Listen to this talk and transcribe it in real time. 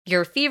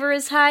Your fever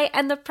is high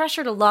and the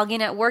pressure to log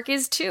in at work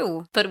is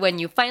too. But when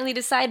you finally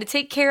decide to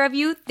take care of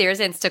you, there's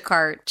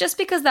Instacart. Just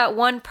because that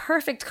one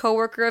perfect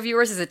coworker of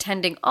yours is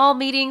attending all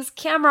meetings,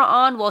 camera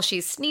on while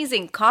she's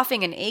sneezing,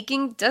 coughing, and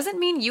aching, doesn't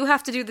mean you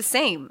have to do the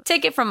same.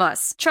 Take it from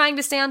us. Trying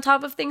to stay on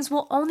top of things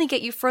will only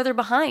get you further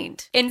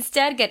behind.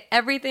 Instead, get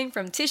everything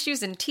from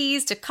tissues and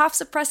teas to cough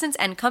suppressants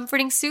and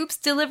comforting soups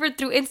delivered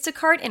through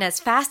Instacart in as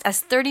fast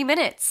as 30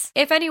 minutes.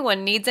 If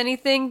anyone needs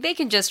anything, they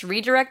can just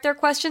redirect their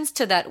questions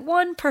to that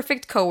one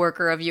perfect coworker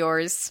of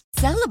yours.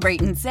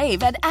 Celebrate and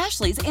save at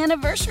Ashley's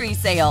Anniversary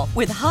Sale.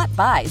 With Hot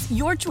Buys,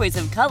 your choice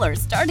of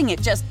colors starting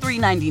at just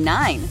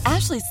 $3.99.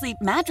 Ashley Sleep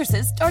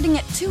mattresses starting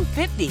at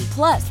 $2.50.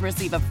 Plus,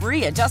 receive a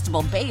free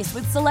adjustable base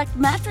with select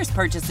mattress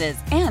purchases.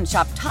 And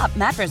shop top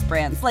mattress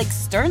brands like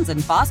Stearns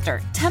 &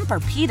 Foster,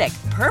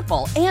 Tempur-Pedic,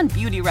 Purple, and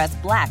Beautyrest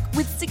Black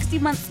with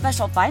 60-month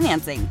special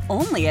financing.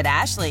 Only at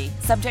Ashley.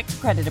 Subject to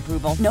credit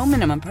approval. No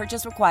minimum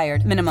purchase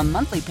required. Minimum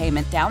monthly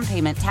payment, down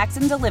payment, tax,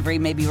 and delivery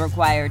may be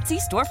required. See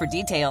store for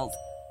details.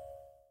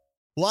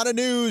 A lot of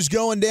news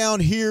going down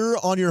here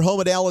on your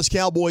home of Dallas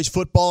Cowboys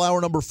football, hour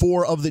number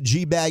 4 of the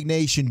G-Bag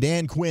Nation.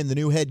 Dan Quinn, the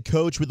new head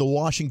coach with the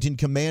Washington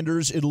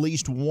Commanders. At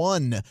least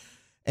one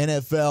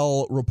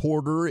NFL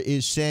reporter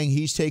is saying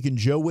he's taken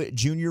Joe Witt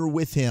Jr.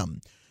 with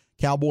him.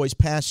 Cowboys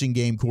passing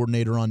game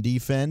coordinator on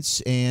defense,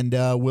 and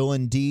will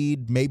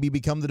indeed maybe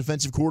become the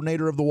defensive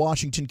coordinator of the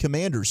Washington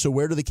Commanders. So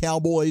where do the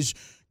Cowboys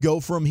go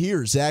from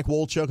here? Zach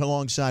Wolchuk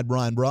alongside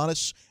Brian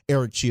Broaddus,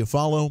 Eric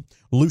Chiafalo,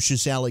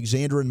 Lucius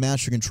Alexander, and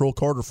Master Control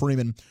Carter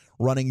Freeman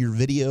running your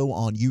video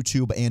on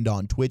YouTube and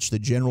on Twitch. The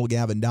General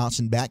Gavin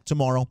Dawson back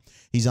tomorrow.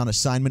 He's on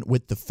assignment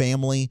with the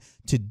family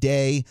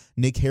today.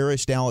 Nick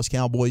Harris,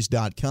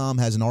 DallasCowboys.com,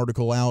 has an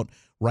article out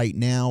right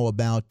now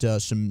about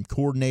some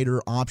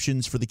coordinator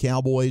options for the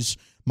Cowboys.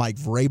 Mike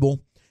Vrabel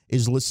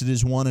is listed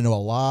as one. I know a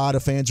lot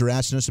of fans are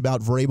asking us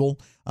about Vrabel.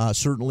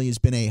 Certainly has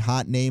been a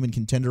hot name and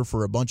contender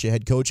for a bunch of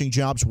head coaching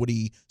jobs. Would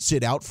he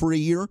sit out for a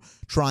year,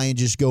 try and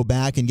just go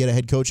back and get a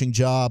head coaching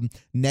job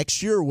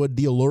next year? Would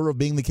the allure of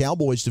being the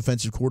Cowboys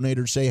defensive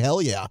coordinator say,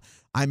 hell yeah,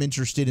 I'm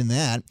interested in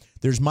that?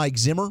 There's Mike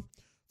Zimmer,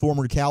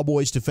 former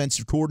Cowboys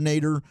defensive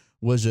coordinator,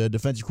 was a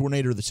defensive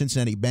coordinator of the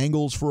Cincinnati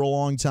Bengals for a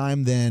long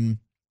time, then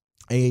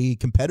a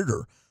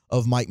competitor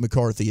of Mike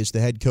McCarthy is the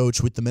head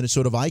coach with the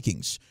Minnesota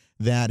Vikings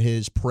that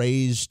has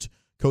praised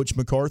Coach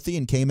McCarthy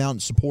and came out in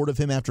support of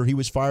him after he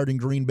was fired in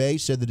Green Bay,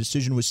 said the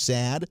decision was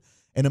sad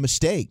and a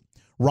mistake.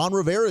 Ron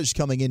Rivera is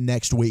coming in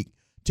next week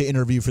to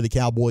interview for the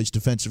Cowboys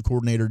defensive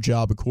coordinator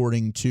job,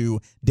 according to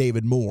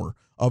David Moore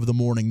of the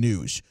Morning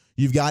News.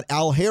 You've got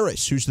Al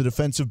Harris, who's the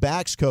defensive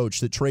backs coach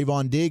that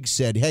Trayvon Diggs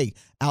said, hey,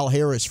 Al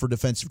Harris for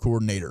defensive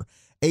coordinator.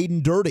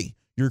 Aiden Dirty,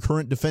 your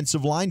current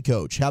defensive line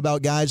coach. How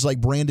about guys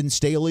like Brandon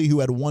Staley, who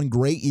had one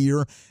great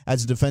year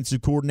as a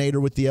defensive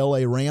coordinator with the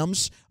L.A.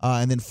 Rams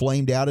and then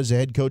flamed out as a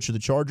head coach of the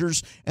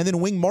Chargers? And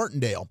then Wing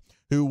Martindale,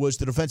 who was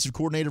the defensive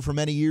coordinator for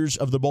many years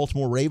of the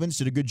Baltimore Ravens,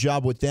 did a good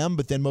job with them,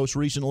 but then most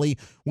recently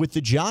with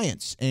the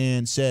Giants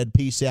and said,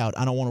 peace out,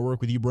 I don't want to work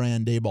with you,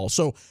 Brian Daboll.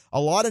 So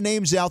a lot of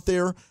names out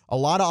there, a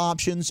lot of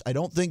options. I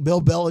don't think Bill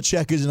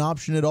Belichick is an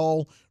option at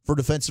all for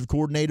defensive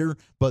coordinator,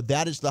 but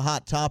that is the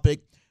hot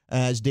topic,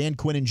 as Dan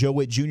Quinn and Joe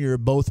Witt Jr.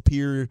 both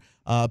appear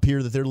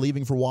that they're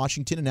leaving for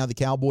Washington, and now the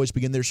Cowboys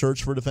begin their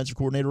search for a defensive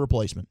coordinator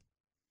replacement.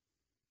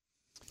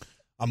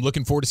 I'm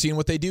looking forward to seeing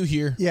what they do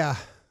here. Yeah.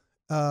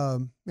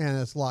 Man,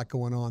 there's a lot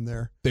going on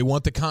there. They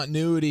want the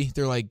continuity.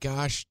 They're like,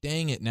 gosh,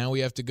 dang it, now we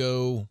have to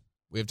go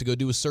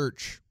do a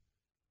search.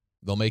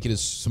 They'll make it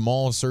as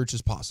small a search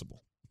as possible.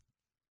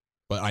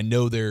 But I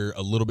know they're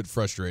a little bit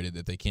frustrated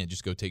that they can't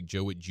just go take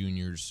Joe Witt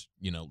Jr.'s,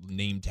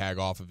 name tag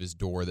off of his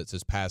door that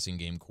says passing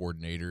game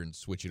coordinator and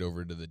switch it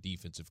over to the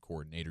defensive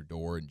coordinator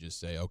door and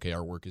just say, okay,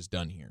 our work is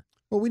done here.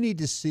 Well, we need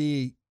to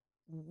see,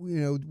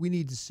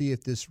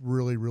 if this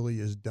really, really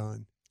is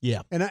done.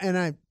 Yeah. And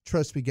I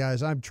trust me,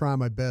 guys, I'm trying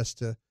my best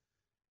to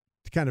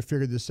kind of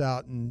figure this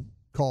out and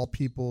call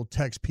people,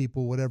 text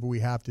people, whatever we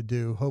have to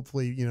do.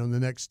 Hopefully, in the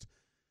next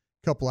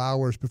couple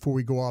hours before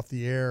we go off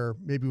the air,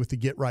 maybe with the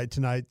Get Right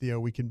tonight,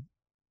 we can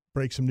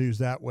break some news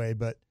that way.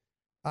 But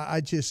I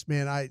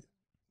don't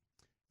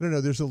know.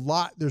 There's a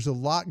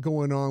lot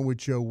going on with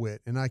Joe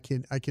Witt, and I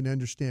can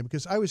understand,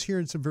 because I was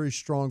hearing some very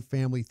strong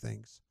family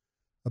things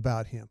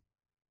about him.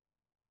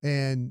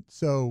 And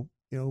so,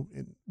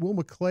 and Will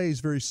McClay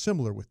is very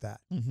similar with that,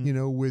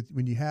 with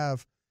when you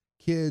have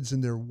kids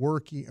and they're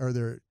working or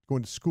they're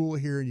going to school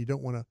here and you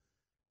don't want to,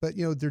 but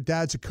their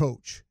dad's a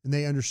coach and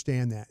they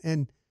understand that.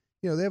 And,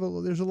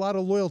 there's a lot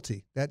of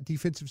loyalty. That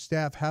defensive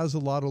staff has a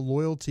lot of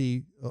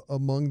loyalty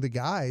among the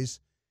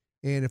guys.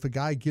 And if a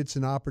guy gets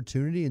an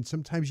opportunity, and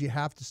sometimes you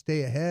have to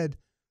stay ahead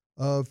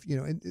of,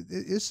 and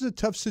this is a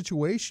tough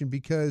situation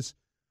because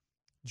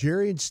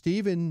Jerry and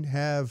Steven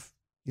have,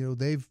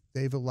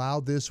 they've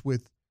allowed this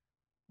with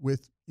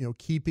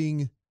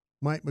keeping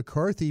Mike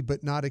McCarthy,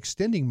 but not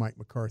extending Mike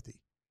McCarthy.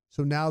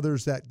 So now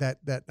there's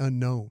that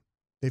unknown.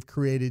 They've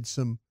created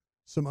some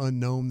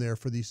unknown there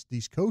for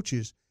these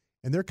coaches.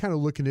 And they're kind of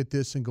looking at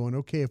this and going,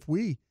 okay, if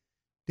we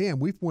damn,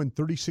 we've won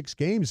 36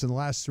 games in the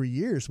last 3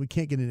 years. We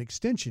can't get an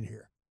extension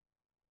here.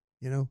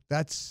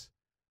 That's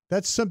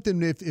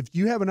something. If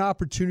you have an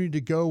opportunity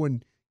to go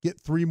and get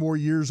 3 more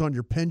years on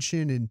your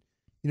pension and,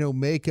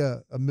 make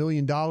 $1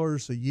 million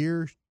a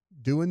year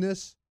doing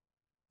this,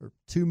 or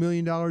 $2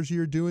 million a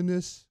year doing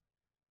this,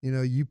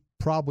 you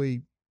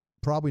probably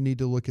need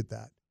to look at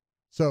that.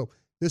 So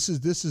this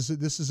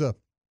is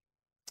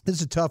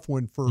a tough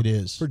one for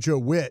Joe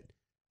Witt.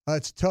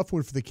 It's a tough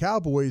one for the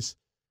Cowboys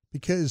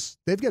because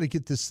they've got to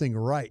get this thing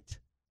right.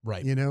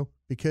 Right.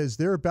 Because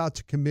they're about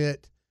to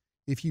commit.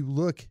 If you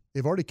look,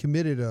 they've already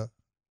committed a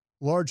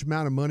large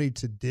amount of money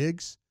to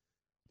Diggs.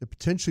 They're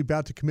potentially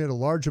about to commit a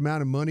large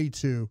amount of money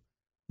to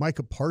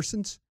Micah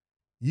Parsons.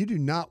 You do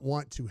not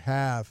want to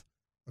have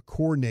a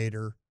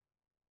coordinator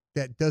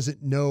that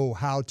doesn't know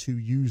how to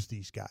use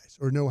these guys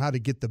or know how to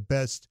get the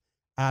best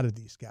out of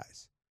these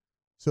guys.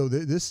 So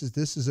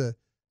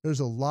there's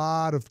a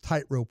lot of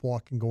tightrope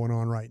walking going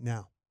on right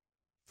now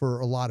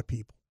for a lot of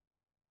people.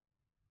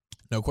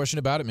 No question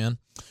about it, man.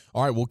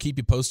 All right, we'll keep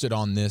you posted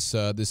on this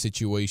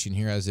situation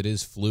here as it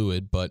is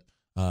fluid, but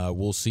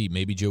we'll see.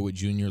 Maybe Joe Witt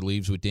Jr.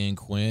 leaves with Dan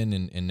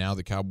Quinn, and now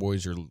the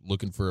Cowboys are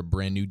looking for a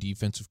brand new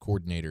defensive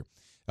coordinator.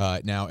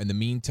 Now, in the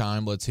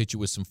meantime, let's hit you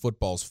with some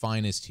football's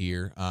finest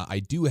here. I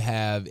do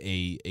have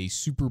a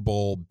Super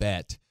Bowl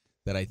bet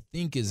that I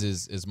think is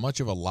as much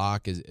of a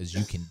lock as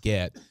you can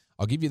get.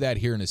 I'll give you that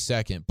here in a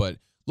second, but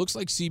looks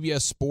like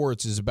CBS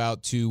Sports is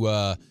about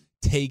to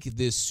take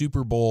this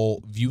Super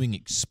Bowl viewing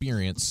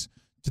experience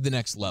to the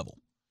next level,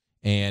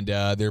 and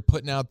they're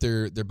putting out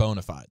their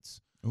bona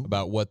fides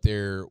about what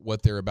they're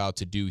about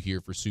to do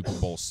here for Super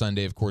Bowl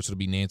Sunday. Of course, it'll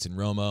be Nance and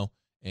Romo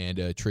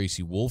and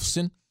Tracy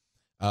Wolfson,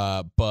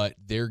 but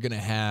they're going to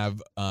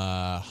have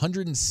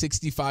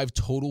 165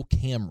 total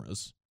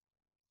cameras.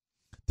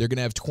 They're going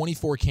to have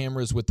 24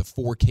 cameras with the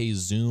 4K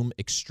zoom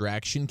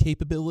extraction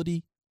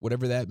capability,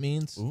 whatever that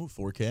means. Ooh,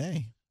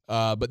 4K.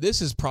 But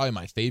this is probably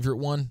my favorite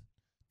one.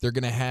 They're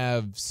going to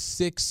have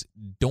 6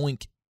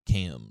 doink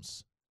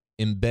cams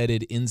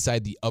embedded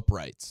inside the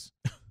uprights.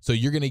 So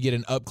you're going to get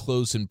an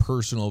up-close and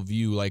personal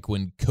view, like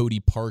when Cody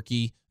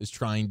Parkey is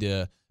trying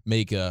to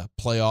make a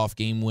playoff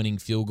game-winning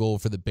field goal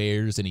for the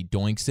Bears and he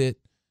doinks it.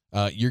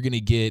 You're going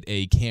to get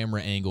a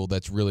camera angle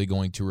that's really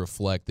going to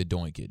reflect the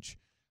doinkage.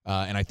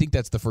 And I think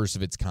that's the first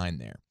of its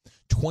kind there.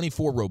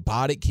 24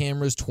 robotic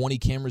cameras, 20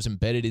 cameras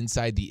embedded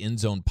inside the end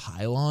zone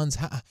pylons.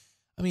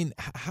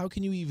 How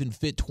can you even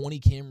fit 20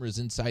 cameras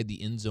inside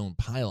the end zone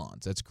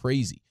pylons? That's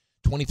crazy.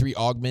 23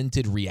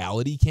 augmented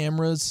reality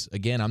cameras.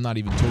 Again, I'm not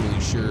even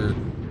totally sure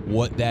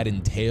what that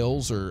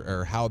entails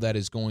or how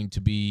that's going to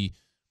be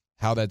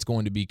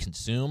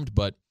consumed,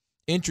 but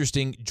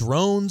interesting.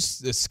 Drones,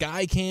 the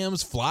sky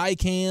cams, fly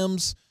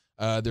cams.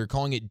 They're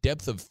calling it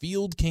depth of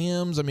field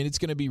cams. It's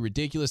going to be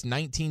ridiculous.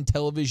 19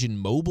 television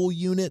mobile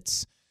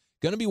units.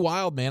 Going to be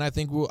wild, man. I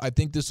think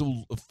this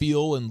will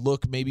feel and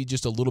look maybe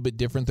just a little bit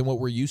different than what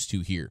we're used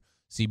to here.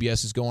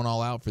 CBS is going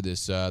all out for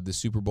this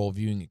Super Bowl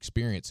viewing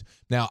experience.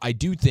 Now, I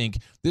do think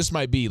this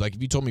might be, like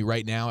if you told me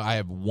right now I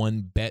have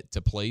one bet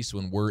to place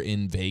when we're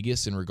in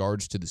Vegas in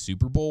regards to the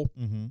Super Bowl,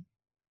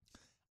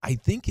 I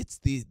think it's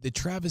the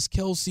Travis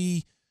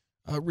Kelce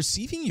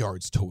receiving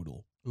yards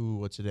total. Ooh,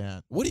 what's it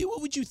at? What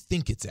would you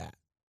think it's at?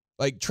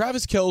 Like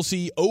Travis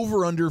Kelce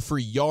over-under for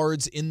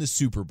yards in the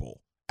Super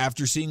Bowl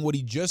after seeing what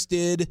he just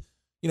did,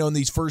 in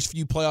these first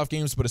few playoff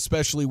games, but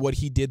especially what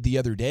he did the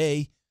other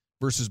day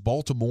versus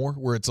Baltimore,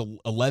 where it's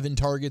 11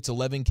 targets,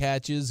 11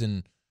 catches,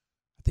 and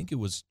I think it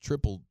was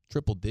triple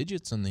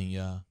digits in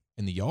the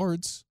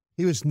yards.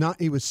 He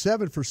was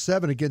 7 for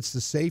 7 against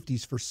the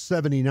safeties for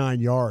 79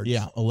 yards.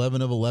 Yeah,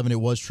 11 of 11.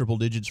 It was triple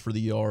digits for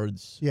the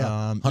yards.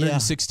 Yeah,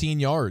 116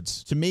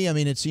 yards. To me,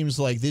 it seems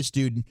like this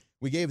dude.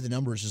 We gave the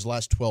numbers his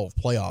last 12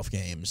 playoff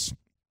games.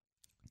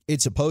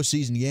 It's a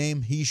postseason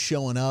game. He's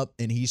showing up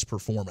and he's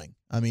performing.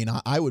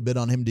 I would bet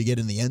on him to get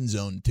in the end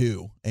zone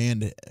too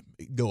and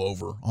go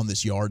over on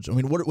this yards.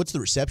 What's the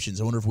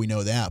receptions? I wonder if we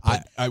know that.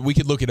 But we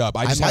could look it up.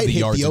 I just might have the hit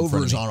yards the in front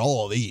overs of me. on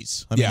all of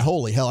these.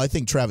 Holy hell! I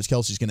think Travis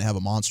Kelce's going to have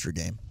a monster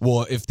game.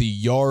 Well, if the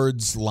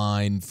yards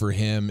line for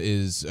him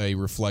is a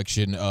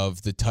reflection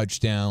of the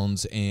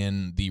touchdowns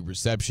and the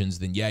receptions,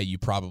 then yeah, you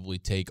probably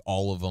take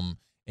all of them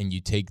and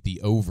you take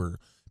the over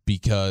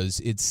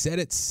because it's set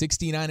at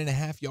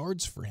 69.5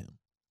 yards for him.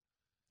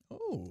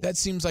 Oh. That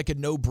seems like a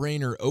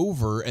no-brainer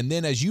over. And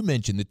then, as you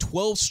mentioned, the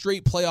 12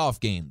 straight playoff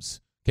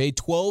games. Okay,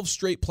 12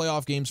 straight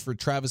playoff games for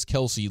Travis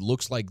Kelce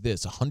looks like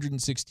this.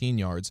 116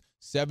 yards,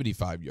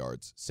 75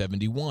 yards,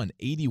 71,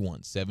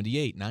 81,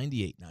 78,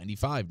 98,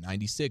 95,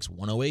 96,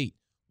 108,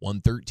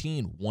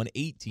 113,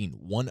 118,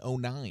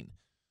 109.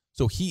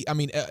 So he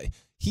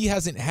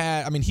hasn't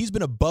had, he's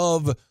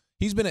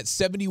been at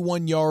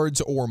 71 yards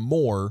or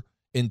more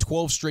in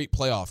 12 straight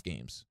playoff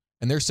games.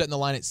 And they're setting the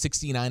line at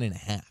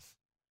 69.5.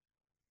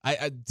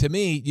 To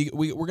me,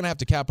 we're going to have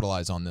to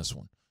capitalize on this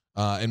one.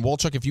 And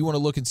Walchuk, if you want to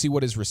look and see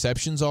what his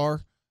receptions are,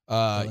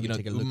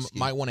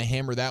 might want to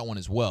hammer that one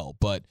as well.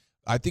 But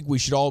I think we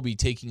should all be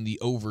taking the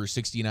over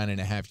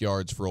 69.5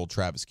 yards for old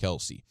Travis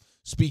Kelce.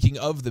 Speaking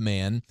of the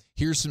man,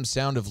 here's some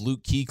sound of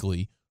Luke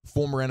Kuechly,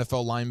 former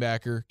NFL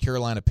linebacker,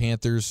 Carolina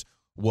Panthers,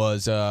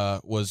 was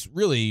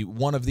really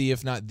one of the,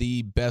 if not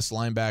the best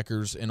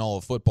linebackers in all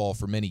of football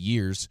for many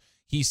years.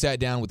 He sat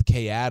down with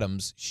Kay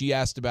Adams. She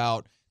asked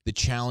about the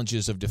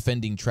challenges of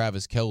defending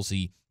Travis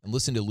Kelce, and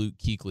listen to Luke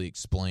Kuechly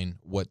explain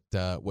what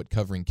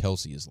covering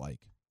Kelce is like.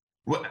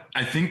 Well,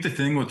 I think the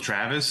thing with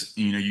Travis,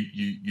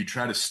 you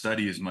try to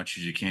study as much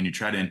as you can. You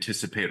try to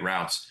anticipate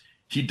routes.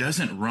 He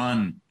doesn't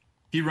run.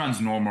 He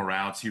runs normal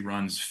routes. He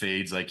runs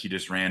fades like he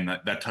just ran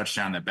that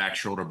touchdown, that back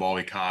shoulder ball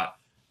he caught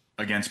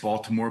against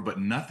Baltimore. But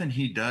nothing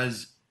he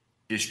does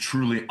is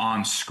truly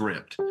on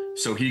script.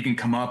 So he can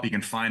come up, he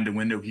can find a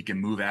window, he can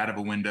move out of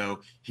a window.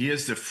 He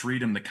has the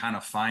freedom to kind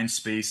of find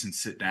space and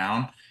sit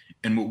down.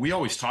 And what we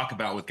always talk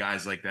about with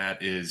guys like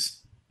that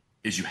is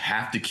you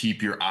have to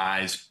keep your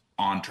eyes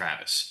on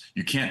Travis.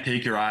 You can't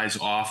take your eyes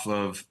off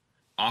of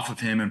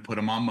him and put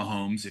him on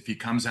Mahomes. If he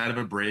comes out of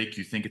a break,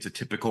 you think it's a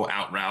typical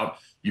out route,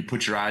 you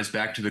put your eyes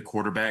back to the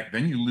quarterback,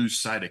 then you lose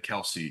sight of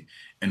Kelce.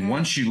 And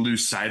once you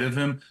lose sight of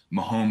him,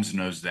 Mahomes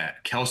knows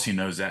that. Kelce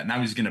knows that. Now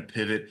he's going to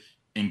pivot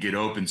and get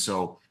open.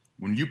 So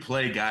when you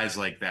play guys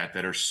like that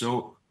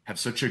have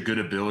such a good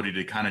ability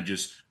to kind of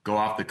just go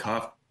off the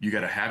cuff, you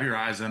got to have your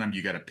eyes on them.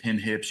 You got to pin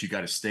hips. You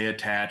got to stay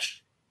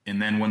attached.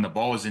 And then when the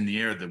ball is in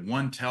the air, the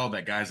one tell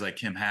that guys like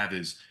him have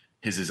is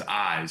his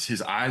eyes.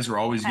 His eyes are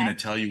always going to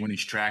tell you when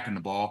he's tracking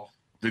the ball.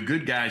 The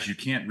good guys, you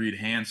can't read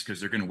hands because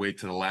they're going to wait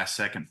to the last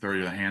second, throw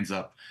your hands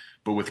up.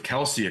 But with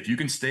Kelce, if you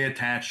can stay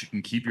attached, you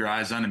can keep your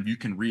eyes on him, you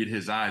can read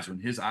his eyes. When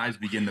his eyes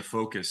begin to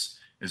focus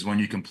is when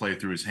you can play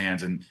through his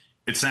hands. And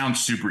it sounds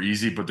super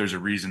easy, but there's a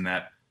reason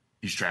that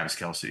he's Travis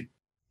Kelce.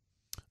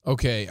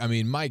 Okay, I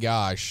mean, my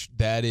gosh,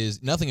 that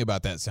is nothing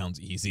about that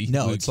sounds easy.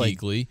 No, Luke it's like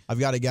Kuechly. I've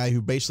got a guy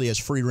who basically has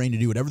free reign to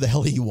do whatever the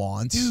hell he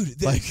wants,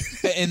 dude.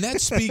 And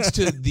that speaks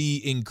to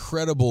the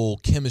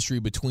incredible chemistry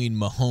between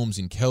Mahomes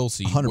and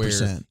Kelce, 100%.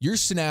 where you're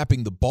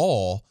snapping the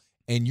ball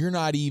and you're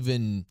not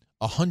even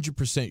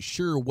 100%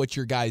 sure what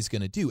your guy's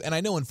going to do. And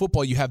I know in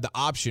football you have the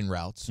option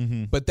routes,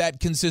 but that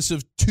consists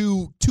of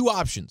two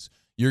options.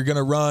 You're going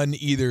to run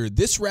either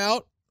this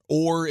route,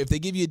 or if they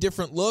give you a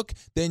different look,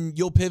 then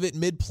you'll pivot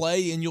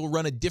mid-play and you'll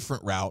run a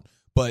different route.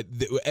 But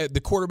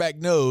the quarterback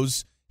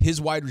knows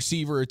his wide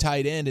receiver or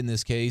tight end in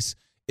this case,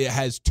 it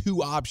has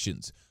two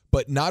options.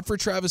 But not for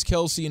Travis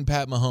Kelce and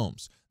Pat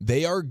Mahomes.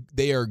 They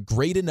are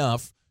great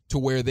enough to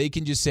where they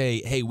can just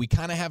say, hey, we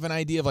kind of have an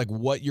idea of like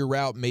what your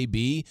route may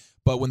be.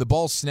 But when the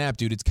ball's snapped,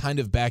 dude, it's kind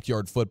of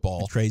backyard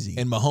football. It's crazy.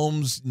 And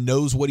Mahomes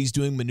knows what he's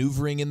doing,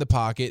 maneuvering in the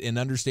pocket, and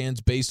understands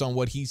based on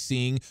what he's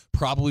seeing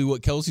probably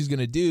what Kelce's going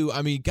to do.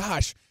 I mean,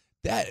 gosh,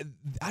 that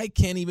I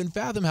can't even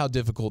fathom how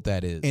difficult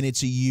that is. And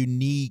it's a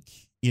unique,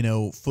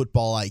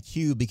 football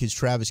IQ because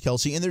Travis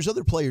Kelce, and there's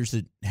other players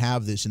that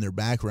have this in their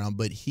background,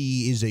 but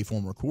he is a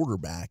former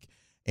quarterback.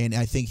 And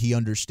I think he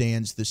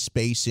understands the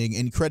spacing,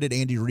 and credit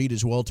Andy Reid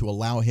as well to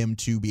allow him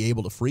to be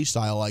able to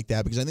freestyle like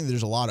that, because I think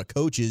there's a lot of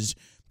coaches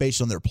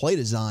based on their play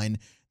design,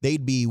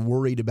 they'd be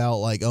worried about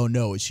like, oh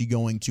no, is he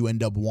going to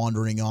end up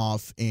wandering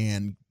off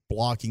and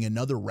blocking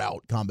another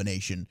route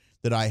combination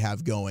that I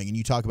have going? And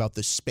you talk about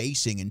the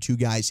spacing and two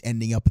guys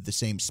ending up at the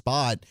same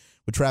spot.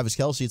 With Travis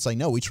Kelce, it's like,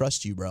 no, we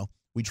trust you, bro.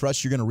 We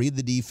trust you're going to read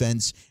the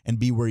defense and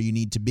be where you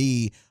need to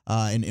be.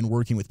 And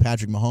working with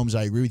Patrick Mahomes,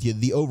 I agree with you.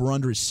 The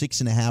over-under is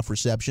 6.5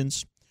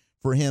 receptions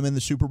for him in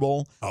the Super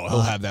Bowl. Oh,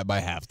 he'll have that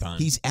by halftime.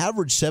 He's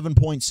averaged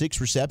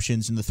 7.6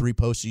 receptions in the 3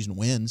 postseason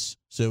wins,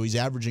 so he's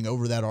averaging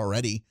over that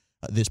already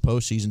this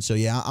postseason. So,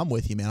 yeah, I'm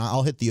with you, man.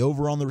 I'll hit the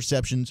over on the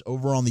receptions,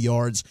 over on the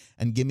yards,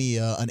 and give me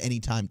an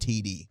anytime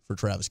TD for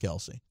Travis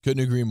Kelce.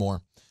 Couldn't agree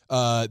more.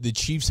 The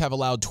Chiefs have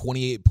allowed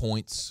 28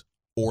 points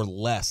or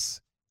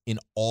less in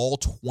all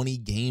 20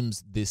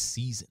 games this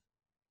season.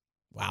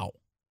 Wow.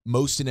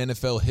 Most in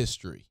NFL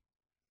history.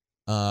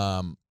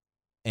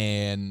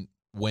 And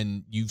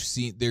when you've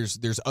seen,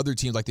 there's other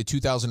teams like the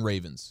 2000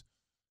 Ravens,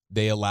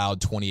 they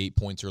allowed 28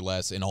 points or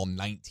less in all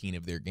 19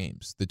 of their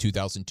games. The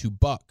 2002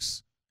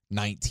 Bucks,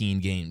 19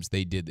 games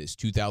they did this.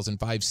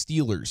 2005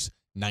 Steelers,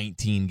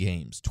 19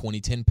 games.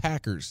 2010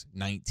 Packers,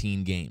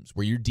 19 games,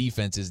 where your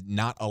defense is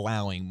not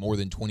allowing more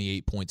than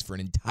 28 points for an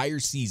entire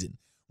season,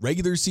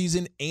 regular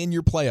season and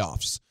your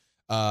playoffs.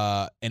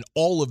 And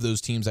all of those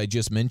teams I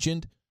just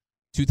mentioned,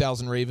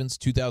 2000 Ravens,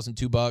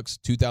 2002 Bucks,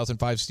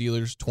 2005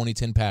 Steelers,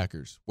 2010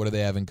 Packers. What do they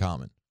have in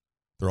common?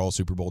 They're all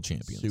Super Bowl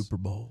champions. Super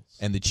Bowls.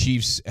 And the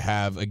Chiefs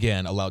have,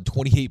 again, allowed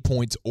 28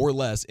 points or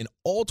less in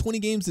all 20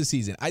 games this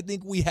season. I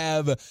think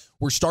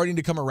we're starting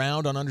to come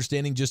around on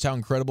understanding just how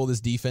incredible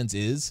this defense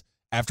is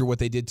after what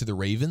they did to the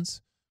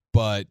Ravens.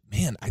 But,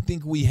 man, I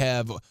think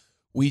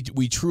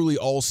we truly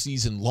all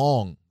season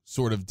long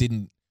sort of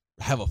didn't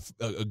have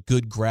a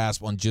good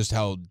grasp on just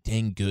how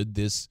dang good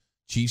this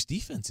Chiefs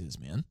defense is,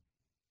 man.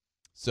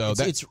 So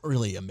it's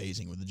really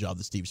amazing with the job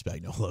that Steve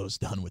Spagnuolo has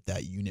done with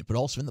that unit, but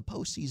also in the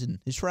postseason,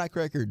 his track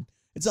record,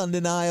 it's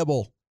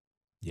undeniable.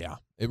 Yeah,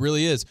 it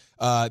really is.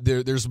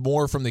 There's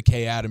more from the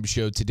Kay Adams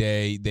show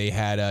today. They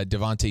had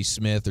Devontae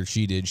Smith, or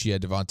she did. She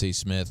had Devontae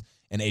Smith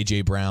and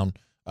A.J. Brown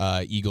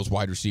Eagles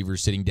wide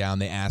receivers sitting down.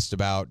 They asked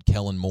about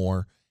Kellen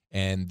Moore,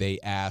 and they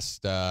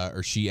asked,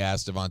 or she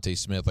asked Devontae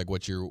Smith, like,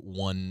 what's your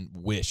one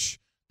wish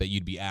that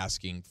you'd be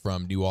asking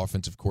from new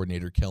offensive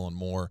coordinator Kellen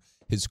Moore?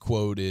 His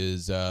quote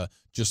is,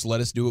 just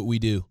let us do what we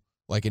do,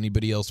 like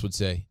anybody else would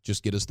say.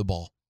 Just get us the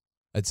ball.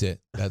 That's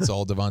it. That's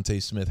all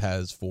Devontae Smith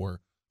has for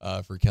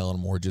Kellen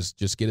Moore.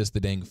 Just get us the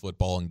dang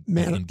football and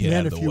get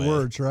out of the way. Man, a few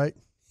words, right?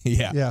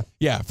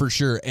 Yeah, for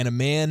sure. And a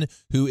man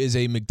who is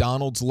a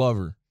McDonald's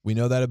lover. We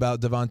know that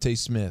about Devontae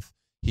Smith.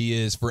 He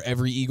is, for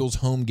every Eagles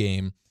home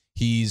game,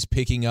 he's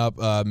picking up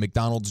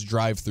McDonald's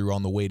drive-thru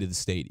on the way to the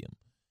stadium.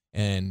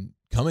 And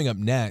coming up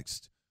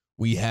next,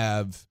 we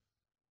have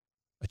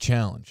a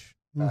challenge.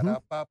 Mm-hmm.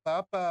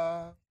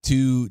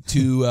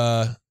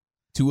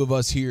 Two of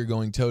us here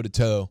going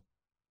toe-to-toe.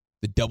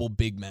 The double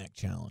Big Mac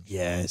challenge.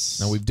 Yes.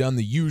 Now, we've done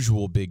the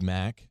usual Big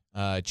Mac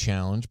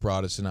challenge,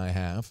 Broadus and I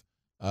have.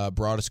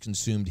 Broadus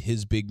consumed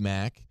his Big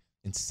Mac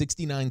in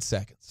 69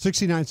 seconds.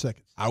 69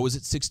 seconds. I was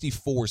at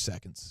 64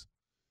 seconds.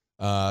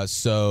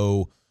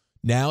 So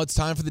now it's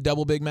time for the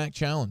double Big Mac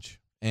challenge.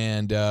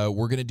 And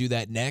we're going to do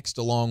that next,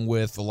 along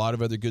with a lot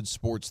of other good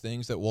sports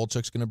things that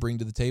Walchuk's going to bring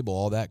to the table.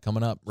 All that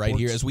coming up right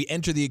here as we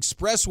enter the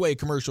Expressway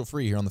commercial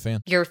free here on The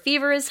Fan. Your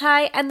fever is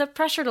high and the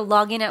pressure to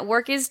log in at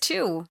work is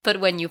too.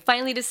 But when you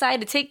finally decide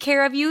to take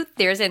care of you,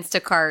 there's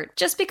Instacart.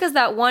 Just because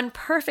that one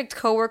perfect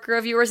coworker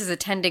of yours is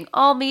attending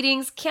all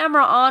meetings,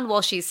 camera on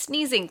while she's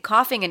sneezing,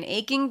 coughing, and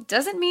aching,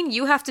 doesn't mean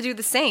you have to do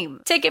the same.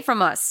 Take it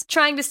from us.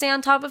 Trying to stay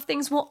on top of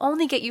things will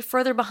only get you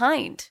further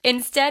behind.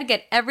 Instead,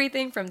 get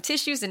everything from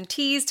tissues and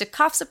teas to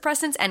cough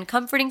suppressants and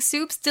comforting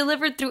soups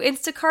delivered through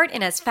Instacart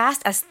in as fast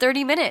as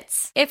 30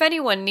 minutes. If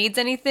anyone needs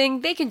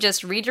anything, they can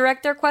just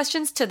redirect their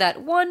questions to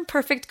that one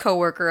perfect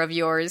coworker of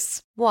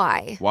yours.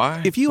 Why?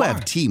 Why? If you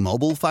have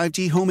T-Mobile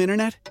 5G home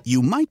internet,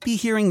 you might be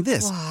hearing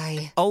this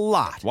Why? a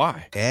lot.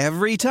 Why?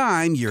 Every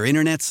time your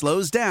internet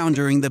slows down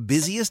during the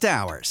busiest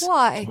hours.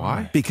 Why?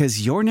 Why?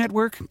 Because your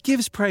network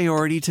gives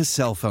priority to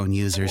cell phone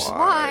users.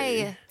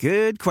 Why?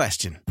 Good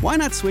question. Why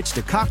not switch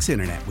to Cox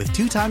Internet with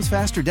 2 times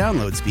faster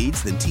download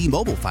speeds than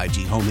T-Mobile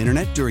 5G home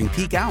internet during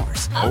peak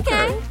hours?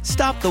 Okay.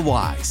 Stop the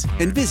whys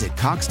and visit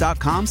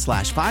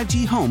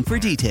cox.com/5G home for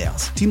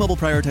details. T-Mobile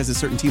prioritizes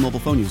certain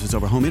T-Mobile phone users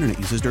over home internet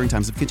users during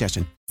times of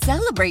congestion.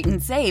 Celebrate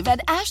and save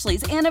at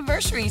Ashley's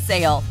Anniversary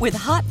Sale. With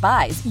Hot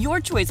Buys, your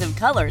choice of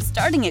colors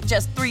starting at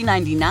just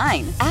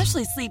 $3.99.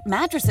 Ashley Sleep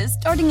mattresses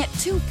starting at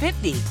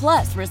 $2.50.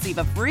 Plus, receive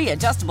a free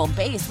adjustable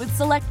base with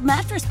select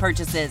mattress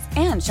purchases.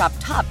 And shop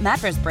top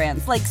mattress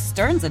brands like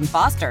Stearns &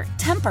 Foster,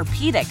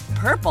 Tempur-Pedic,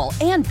 Purple,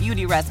 and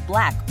Beautyrest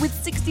Black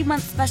with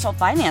 60-month special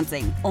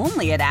financing.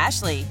 Only at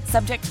Ashley.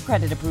 Subject to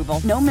credit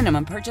approval. No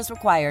minimum purchase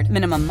required.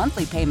 Minimum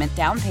monthly payment,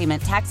 down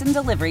payment, tax, and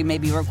delivery may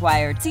be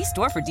required. See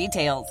store for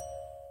details.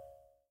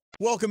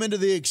 Welcome into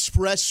the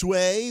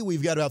Expressway.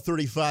 We've got about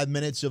 35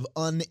 minutes of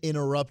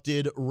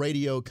uninterrupted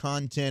radio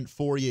content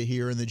for you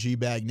here in the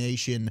G-Bag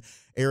Nation.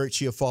 Eric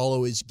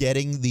Chiafalo is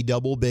getting the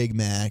double Big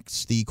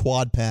Macs, the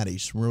quad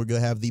patties. We're going to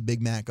have the Big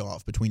Mac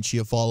off between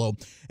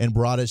Chiafalo and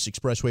Broadus.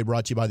 Expressway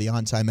brought to you by the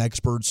On Time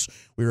Experts.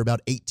 We were about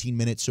 18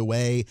 minutes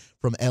away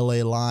from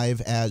LA Live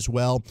as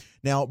well.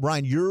 Now,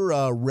 Brian,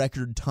 your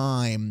record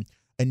time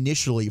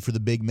initially for the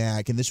Big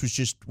Mac, and this was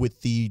just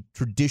with the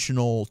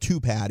traditional 2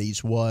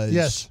 patties, was...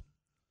 Yes.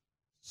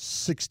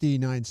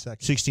 69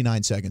 seconds.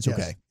 69 seconds, Yes.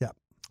 okay. Yeah.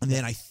 And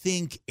then I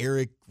think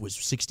Eric was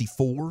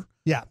 64.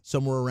 Yeah.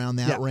 Somewhere around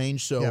that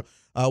range. So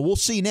we'll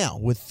see now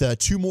with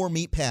 2 more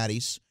meat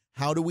patties.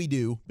 How do we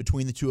do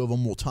between the 2 of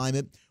them? We'll time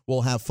it.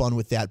 We'll have fun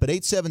with that. But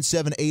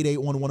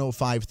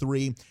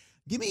 877-881-1053,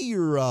 give me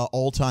your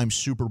all-time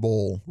Super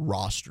Bowl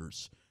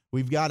rosters.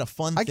 We've got a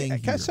fun thing here.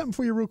 Can I have something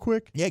for you real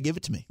quick? Yeah, give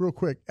it to me. Real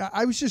quick.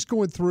 I was just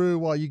going through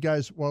while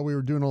we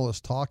were doing all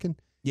this talking.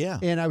 Yeah.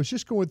 And I was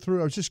just going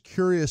through, I was just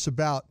curious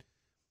about,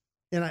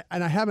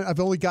 I've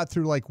only got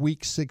through like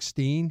week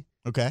 16.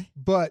 Okay.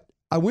 But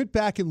I went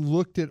back and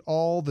looked at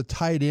all the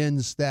tight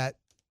ends that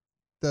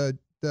the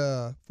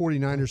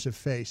 49ers have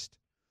faced.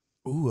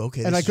 Ooh,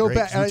 okay. And I go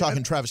back. We're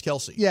talking Travis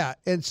Kelce. Yeah.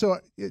 And so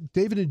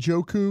David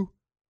Njoku,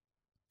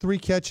 3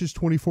 catches,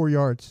 24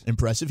 yards.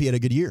 Impressive. He had a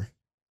good year.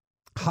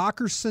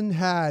 Hawkinson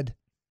had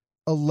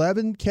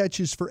 11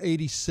 catches for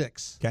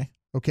 86.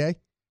 Okay.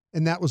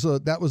 And that was a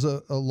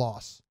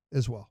loss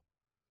as well.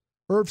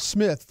 Irv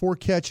Smith, 4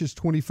 catches,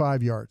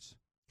 25 yards.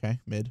 Okay,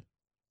 mid.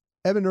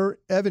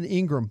 Evan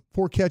Ingram,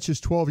 4 catches,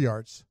 12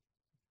 yards.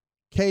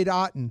 Cade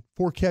Otton,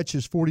 4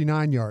 catches,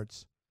 49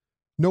 yards.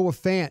 Noah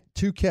Fant,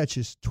 2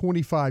 catches,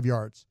 25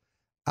 yards.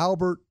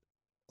 Albert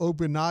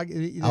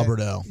Obenag.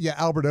 Alberto. Yeah,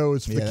 Alberto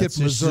is the kid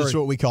from Missouri. That's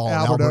what we call him,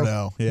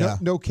 Alberto. Yeah.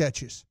 No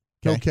catches.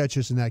 Okay. No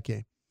catches in that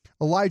game.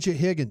 Elijah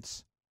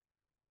Higgins,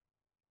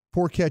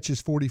 4 catches,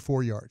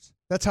 44 yards.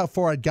 That's how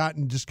far I'd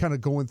gotten just kind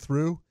of going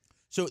through.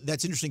 So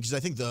that's interesting because I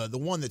think the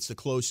one that's the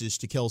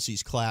closest to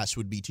Kelsey's class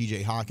would be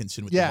T.J.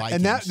 Hawkinson with the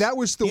Vikings. And that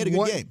was the he had a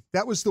one good game.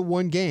 That was the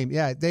one game.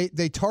 Yeah,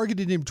 they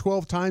targeted him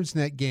 12 times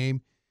in that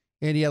game.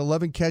 and he had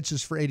 11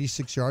 catches for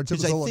 86 yards.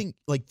 Because I think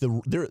like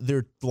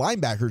their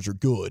linebackers are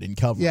good in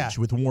coverage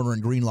with Warner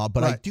and Greenlaw,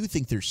 but I do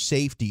think their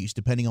safeties,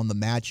 depending on the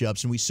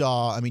matchups. And we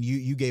saw, I mean,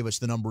 you gave us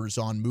the numbers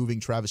on moving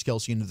Travis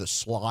Kelce into the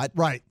slot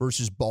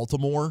versus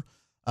Baltimore.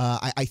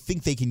 I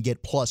think they can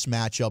get plus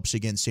matchups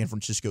against San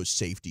Francisco's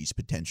safeties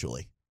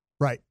potentially.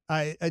 Right.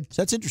 So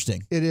that's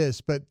interesting. It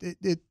is, but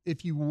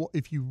if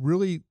you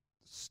really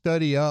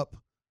study up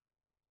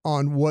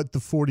on what the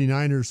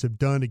 49ers have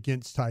done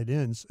against tight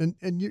ends, and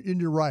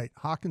you're right,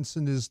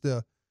 Hawkinson is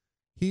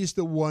he's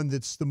the one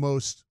that's the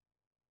most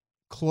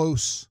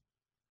close,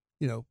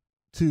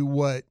 to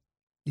what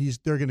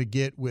they're going to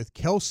get with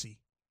Kelce.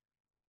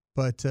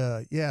 But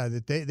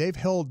that they've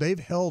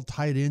held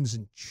tight ends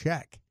in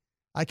check.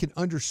 I can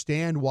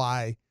understand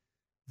why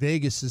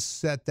Vegas has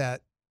set the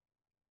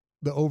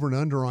over and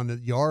under on the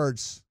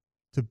yards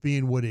to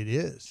being what it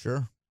is.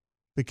 Sure.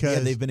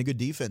 Because they've been a good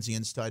defense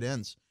against tight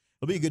ends.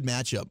 It'll be a good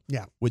matchup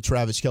with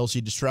Travis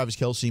Kelce. Does Travis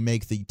Kelce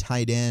make the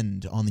tight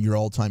end on your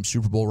all-time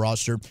Super Bowl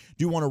roster?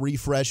 Do want to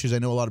refresh because I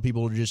know a lot of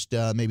people are just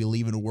maybe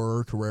leaving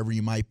work or wherever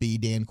you might be.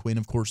 Dan Quinn,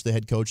 of course, the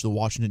head coach of the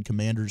Washington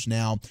Commanders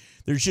now.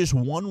 There's just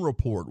one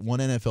report. One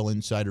NFL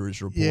insider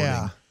is reporting.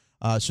 Yeah.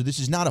 So this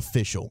is not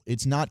official.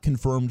 It's not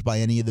confirmed by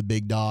any of the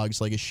big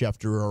dogs like a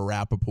Schefter or a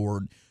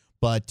Rappaport.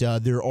 But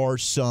there are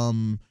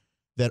some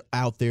that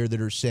out there that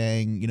are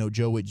saying,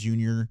 Joe Witt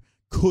Jr.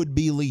 could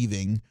be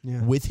leaving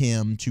with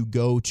him to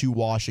go to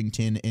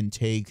Washington and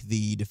take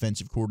the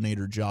defensive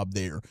coordinator job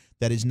there.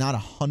 That is not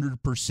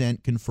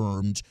 100%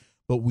 confirmed,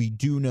 but we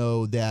do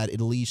know that,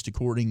 at least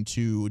according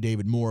to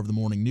David Moore of the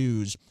Morning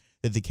News,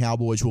 that the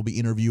Cowboys will be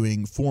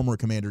interviewing former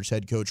Commanders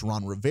head coach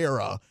Ron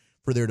Rivera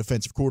for their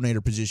defensive coordinator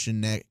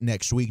position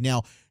next week.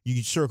 Now,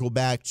 you circle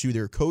back to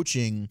their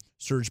coaching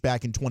surge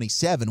back in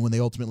 2007 when they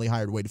ultimately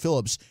hired Wade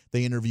Phillips.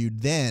 They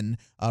interviewed then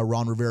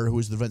Ron Rivera, who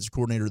was the defensive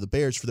coordinator of the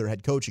Bears, for their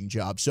head coaching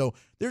job. So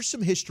there's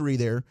some history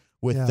there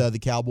with the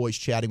Cowboys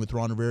chatting with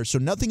Ron Rivera. So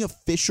nothing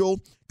official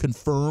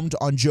confirmed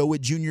on Joe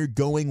Witt Jr.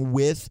 going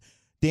with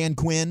Dan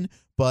Quinn,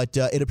 but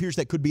it appears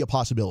that could be a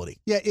possibility.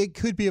 Yeah, it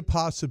could be a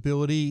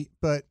possibility,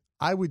 but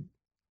I would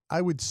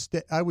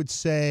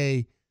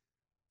say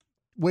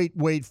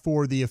wait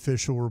for the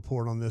official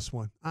report on this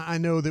one. I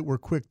know that we're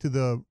quick to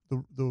the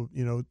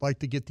like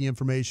to get the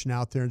information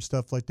out there and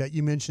stuff like that.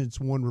 You mentioned it's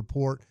one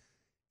report.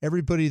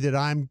 Everybody that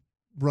I'm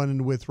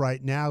running with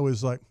right now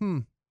is like,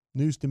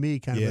 news to me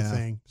kind of a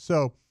thing.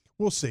 So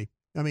we'll see.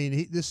 I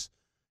mean, this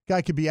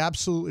guy could be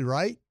absolutely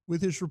right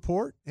with his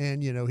report,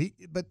 and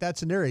but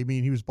that's an area. I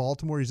mean, he was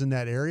Baltimore. He's in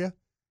that area,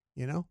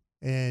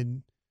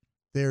 and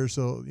there's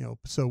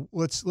so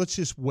let's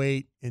just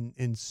wait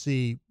and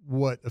see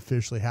what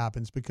officially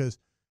happens, because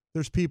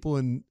there's people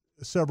in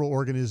several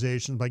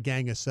organizations, my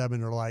gang of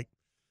 7, are like,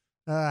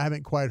 I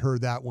haven't quite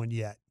heard that one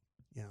yet,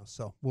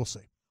 so we'll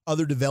see.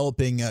 Other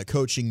developing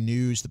coaching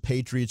news: the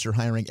Patriots are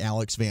hiring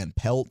Alex Van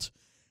Pelt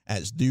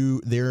as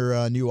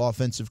their new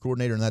offensive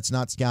coordinator, and that's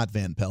not Scott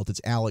Van Pelt,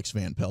 it's Alex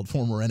Van Pelt,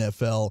 former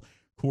NFL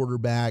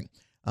quarterback.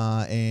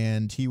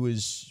 And he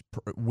was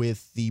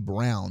with the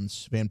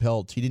Browns. Van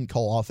Pelt, he didn't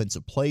call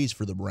offensive plays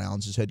for the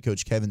Browns. His head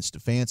coach, Kevin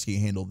Stefanski,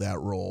 handled that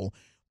role,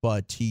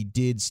 but he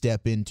did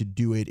step in to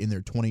do it in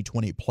their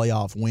 2020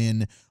 playoff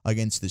win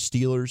against the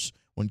Steelers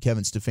when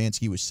Kevin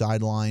Stefanski was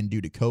sidelined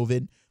due to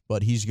COVID.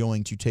 But he's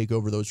going to take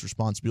over those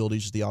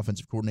responsibilities as the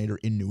offensive coordinator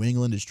in New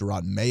England as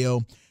Gerard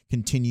Mayo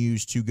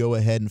continues to go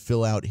ahead and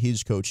fill out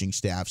his coaching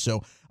staff.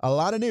 So a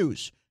lot of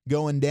news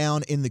going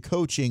down in the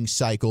coaching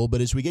cycle.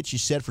 But as we get you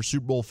set for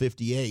Super Bowl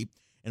 58,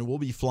 and we'll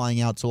be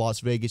flying out to Las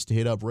Vegas to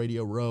hit up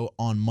Radio Row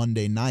on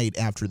Monday night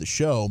after the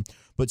show.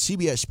 But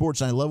CBS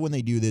Sports, and I love when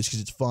they do this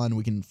because it's fun.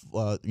 We can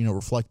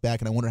reflect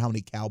back, and I wonder how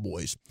many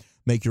Cowboys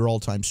make your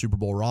all-time Super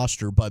Bowl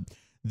roster. But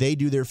they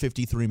do their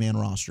 53-man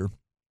roster.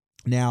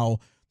 Now,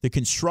 the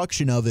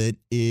construction of it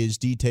is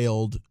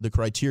detailed, the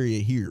criteria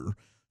here.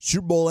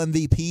 Super Bowl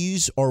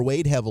MVPs are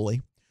weighed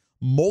heavily.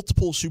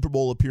 Multiple Super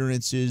Bowl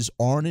appearances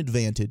are an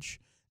advantage.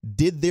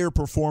 Did their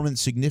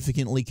performance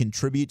significantly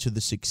contribute to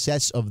the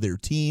success of their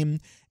team?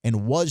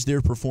 And was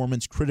their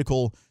performance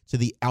critical to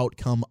the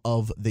outcome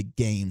of the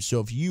game?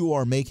 So if you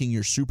are making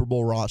your Super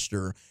Bowl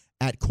roster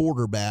at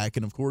quarterback,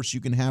 and of course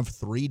you can have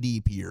 3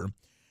 deep here,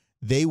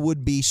 they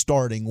would be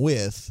starting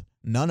with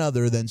none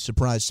other than,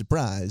 surprise,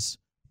 surprise,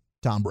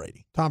 Tom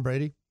Brady. Tom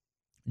Brady.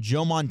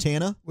 Joe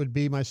Montana would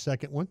be my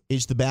second one.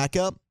 Is the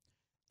backup.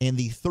 And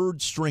the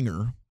third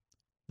stringer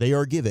they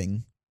are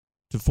giving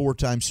to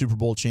 4-time Super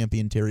Bowl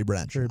champion Terry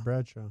Bradshaw. Terry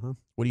Bradshaw, huh?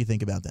 What do you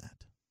think about that?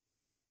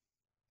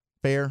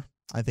 Fair?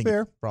 I think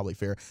fair. Probably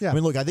fair. Yeah. I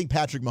mean, look, I think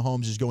Patrick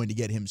Mahomes is going to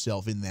get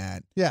himself in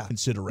that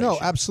consideration. No,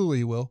 absolutely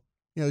he will.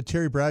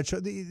 Terry Bradshaw.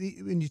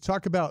 When you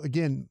talk about,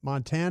 again,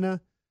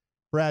 Montana,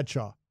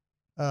 Bradshaw,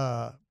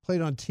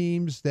 played on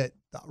teams that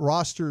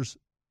rosters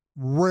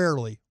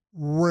rarely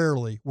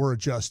were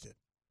adjusted.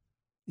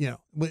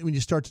 When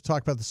you start to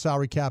talk about the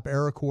salary cap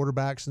era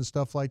quarterbacks and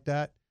stuff like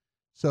that.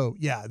 So,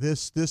 yeah,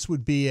 this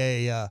would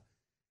be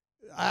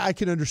I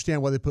can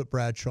understand why they put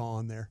Bradshaw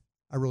on there.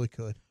 I really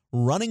could.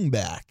 Running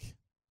back.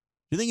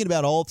 You're thinking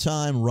about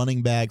all-time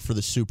running back for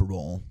the Super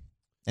Bowl.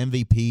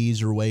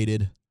 MVPs are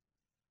weighted.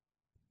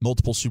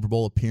 Multiple Super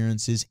Bowl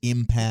appearances,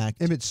 impact.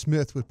 Emmitt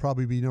Smith would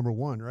probably be number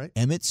one, right?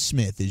 Emmitt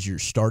Smith is your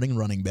starting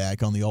running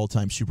back on the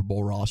all-time Super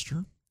Bowl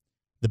roster.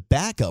 The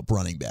backup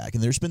running back,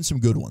 and there's been some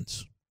good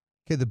ones.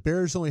 Okay, the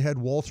Bears only had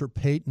Walter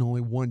Payton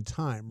only one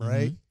time,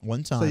 right? Mm-hmm.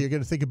 One time. So you're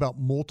going to think about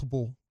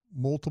multiple,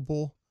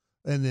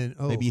 and then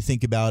maybe you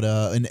think about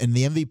and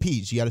the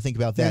MVPs. You got to think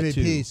about that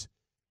MVPs. too.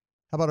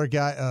 How about our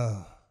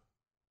guy?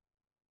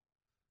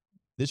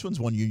 This one's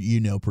one you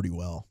know pretty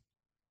well.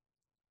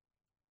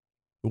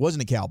 It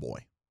wasn't a Cowboy.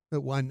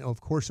 It won. Of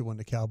course, it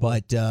wasn't a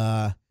Cowboy.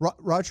 But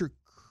Roger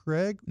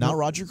Craig. Not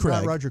Roger Craig.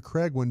 Not Roger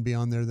Craig wouldn't be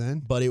on there then.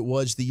 But it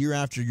was the year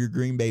after your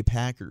Green Bay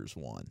Packers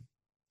won.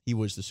 He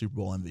was the Super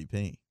Bowl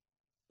MVP.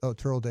 Oh,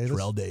 Terrell Davis.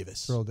 Terrell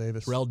Davis.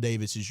 Terrell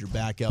Davis is your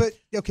backup. But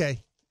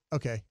okay,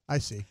 I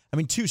see. I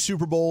mean, 2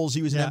 Super Bowls.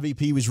 He was an MVP.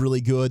 He was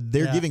really good.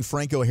 They're giving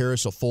Franco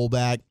Harris a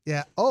fullback.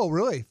 Yeah. Oh,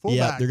 really? Fullback.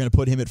 Yeah, they're going to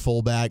put him at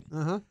fullback.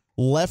 Uh-huh.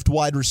 Left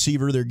wide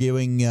receiver, they're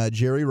giving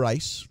Jerry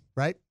Rice.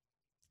 Right.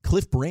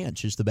 Cliff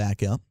Branch is the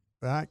backup.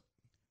 Right.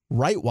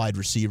 Right wide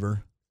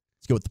receiver,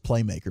 let's go with the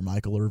playmaker,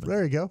 Michael Irvin.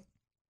 There you go.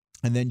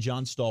 And then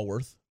John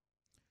Stallworth.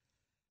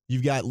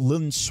 You've got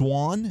Lynn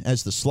Swann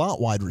as the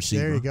slot wide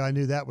receiver. There you go. I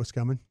knew that was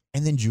coming.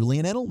 And then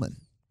Julian Edelman.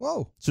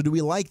 Whoa. So do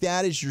we like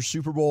that as your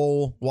Super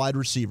Bowl wide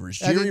receivers?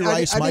 Jerry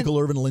Rice, Michael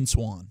Irvin, Lynn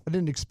Swann. I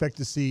didn't expect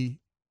to see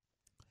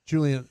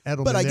Julian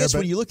Edelman. But I guess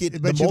when you look at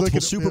the multiple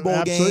Super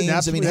Bowl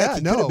games, I mean,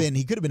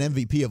 he could have been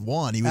MVP of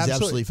one. He was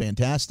absolutely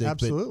fantastic.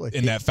 Absolutely.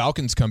 In that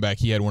Falcons comeback,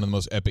 he had one of the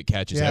most epic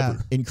catches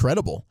ever.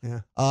 Incredible.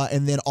 Yeah.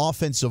 And then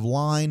offensive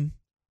line,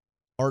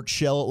 Art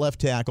Shell at left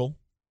tackle,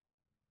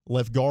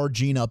 left guard,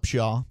 Gene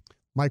Upshaw.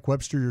 Mike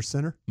Webster, your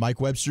center. Mike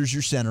Webster's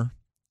your center.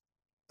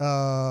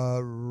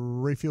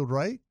 Rayfield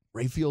Wright.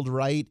 Rayfield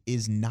Wright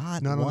is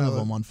not one of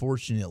them,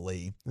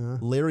 unfortunately.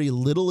 Larry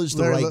Little is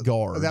the right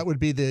guard. That would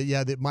be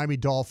the Miami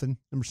Dolphin,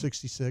 number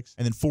 66.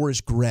 And then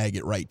Forrest Gregg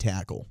at right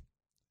tackle.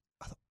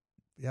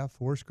 Yeah,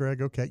 Forrest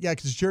Gregg. Okay. Yeah,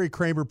 because Jerry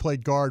Kramer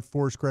played guard.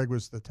 Forrest Gregg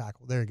was the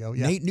tackle. There you go.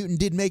 Yeah. Nate Newton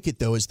did make it,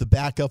 though, as the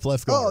backup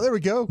left guard. Oh, there we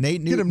go.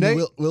 Nate Newton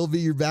will be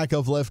your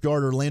backup left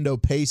guard. Orlando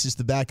Pace is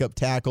the backup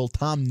tackle.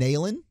 Tom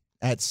Nalen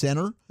at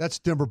center. That's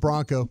Denver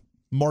Bronco.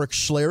 Mark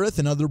Schlereth,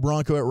 another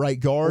Bronco at right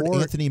guard.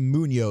 Anthony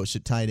Munoz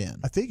at tight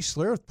end. I think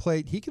Schlereth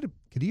played.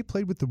 Could he have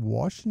played with the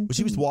Washington? Was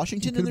he with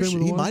Washington?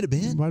 He might have been.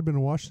 He might have been a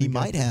Washington. He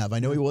might have. I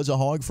know he was a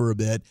Hog for a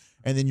bit.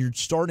 And then your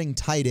starting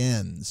tight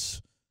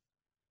ends,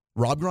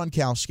 Rob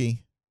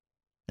Gronkowski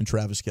and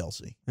Travis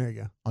Kelce. There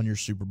you go. On your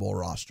Super Bowl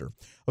roster.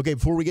 Okay,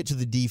 before we get to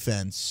the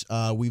defense,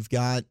 we've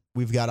got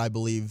I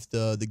believe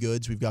the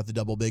goods. We've got the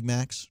double Big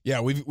Macs.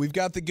 Yeah, we've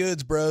got the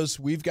goods, bros.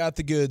 We've got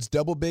the goods.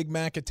 Double Big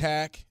Mac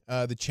attack.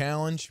 The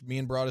challenge. Me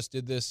and Broadus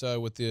did this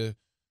with the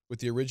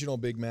original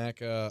Big Mac.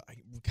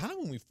 Kind of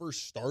when we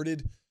first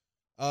started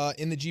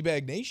in the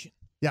G-Bag Nation.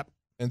 Yep.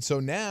 And so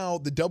now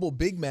the double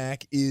Big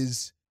Mac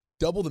is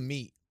double the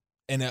meat,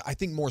 and I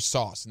think more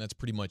sauce, and that's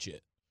pretty much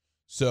it.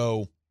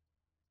 So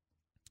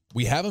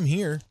we have them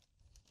here.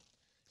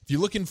 If you're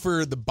looking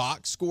for the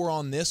box score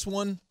on this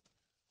one,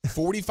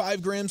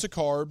 45 grams of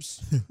carbs,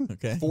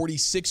 okay,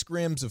 46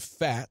 grams of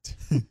fat,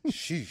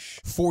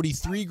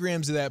 43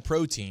 grams of that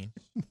protein,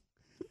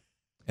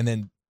 and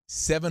then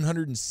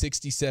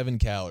 767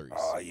 calories.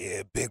 Oh,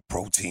 yeah, big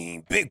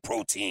protein, big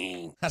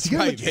protein. That's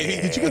right, baby. Did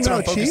you get That's them what without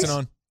I'm focusing cheese?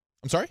 on.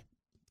 I'm sorry?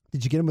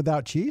 Did you get them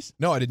without cheese?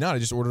 No, I did not. I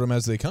just ordered them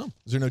as they come.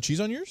 Is there no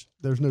cheese on yours?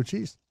 There's no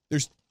cheese.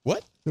 There's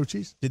what? No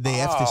cheese. Did they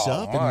F this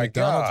up? My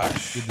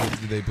McDonald's, did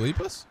they bleep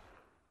us?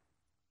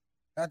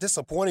 How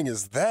disappointing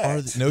is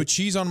that? No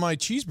cheese on my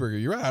cheeseburger.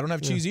 You're right. I don't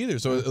have cheese either.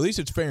 So at least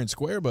it's fair and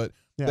square, but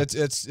that's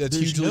There's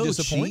hugely no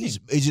disappointing. cheese.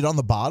 Is it on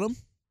the bottom?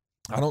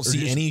 I don't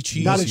see any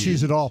cheese. Not a here.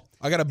 cheese at all.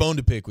 I got a bone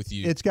to pick with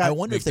you. It's got. I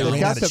wonder if they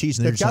McDonald's. ran out of cheese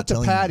and they're They've just not got the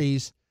telling you.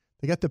 patties.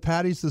 They got the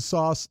patties, the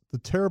sauce, the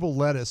terrible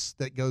lettuce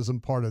that goes in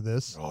part of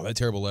this. Oh, that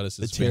terrible lettuce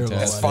is terrible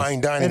fantastic. That's fine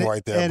dining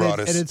right there,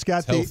 brothers. And it's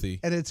got healthy.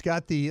 It's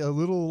got the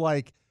little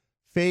like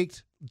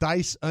faked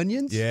diced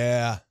onions.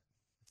 Yeah.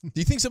 Do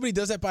you think somebody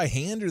does that by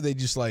hand, or they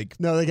just like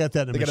No, they got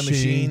that in a They got a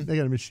machine. machine? They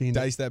got a machine.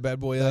 dice that bad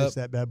boy up? Dice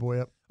that bad boy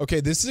up. Okay,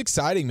 this is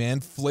exciting,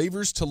 man.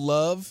 Flavors to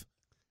love,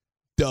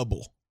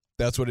 double.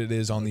 That's what it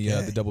is on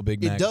the Double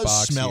Big Mac It does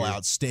box smell here.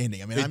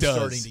 outstanding. I mean, It I'm does.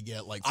 starting to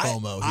get like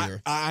FOMO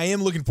here. I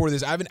am looking for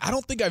this. I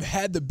don't think I've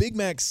had the Big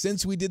Mac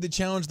since we did the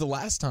challenge the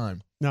last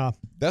time. No,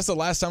 That's the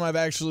last time I've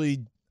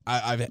actually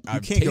I've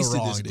can't tasted go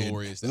wrong, this dude.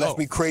 glorious. Left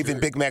me craving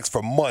Big Macs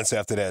for months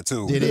after that,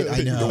 too. Did it?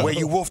 I know. The way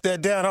you wolfed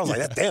that down, I was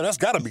like, damn, that's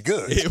got to be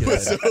good. It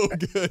was so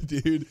good,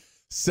 dude.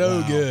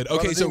 So good. Okay,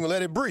 Brothers so didn't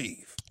let it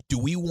breathe. do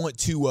we want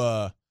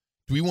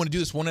to do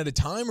this one at a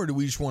time, or do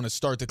we just want to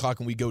start the clock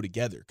and we go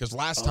together? Because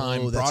last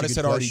time that's a Broadus good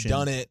had already question.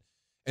 done it,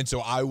 and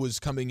so I was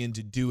coming in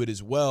to do it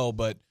as well.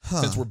 But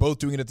since we're both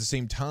doing it at the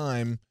same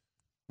time,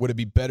 would it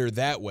be better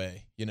that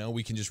way? You know,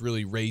 we can just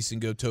really race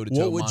and go toe to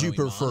toe. What would you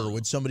prefer?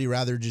 Would somebody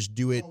rather just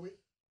do it?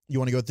 You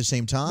want to go at the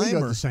same time? we go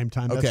at or? the same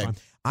time. That's Okay, fine.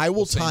 I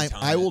will Same time.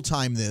 time I it. will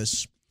time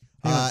this,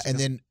 and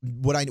then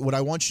what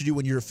I want you to do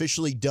when you're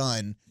officially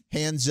done,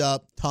 hands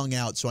up, tongue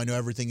out, so I know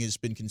everything has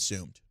been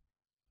consumed.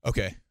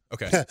 Okay.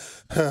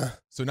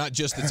 So not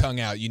just the tongue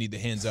out, you need the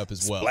hands up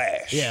as well.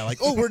 Splash. Yeah, like,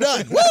 oh, we're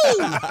done. Woo!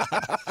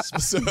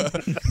 so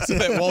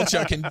that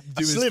Walchuk can do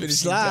his Slip, finishing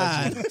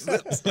slide.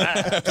 touches.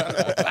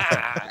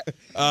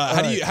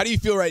 How do you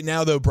feel right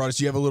now, though, Broadus?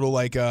 Do you have a little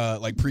like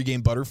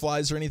pregame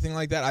butterflies or anything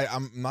like that?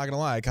 I'm not gonna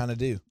lie, I kind of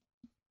do.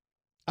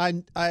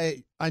 I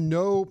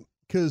know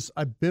because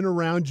I've been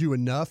around you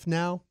enough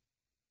now.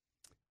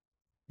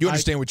 You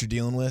understand what you're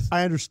dealing with?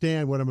 I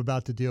understand what I'm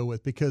about to deal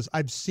with because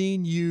I've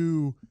seen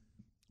you,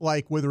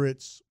 like whether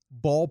it's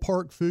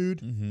ballpark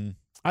food,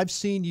 I've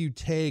seen you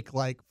take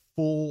like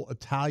full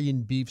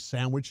Italian beef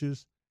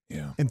sandwiches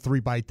and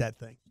 3-bite that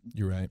thing.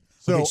 You're right.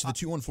 So the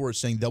 214 is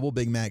saying double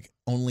Big Mac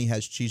only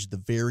has cheese at the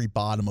very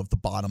bottom of the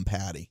bottom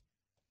patty.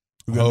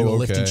 We're going to do a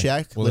lift and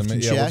check? Well, lift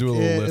and check? We'll do a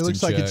little lift it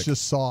looks and like check. it's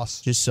just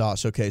sauce. Just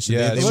sauce. Okay. So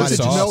Yeah, they it's might Unless have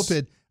it's sauce.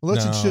 melted.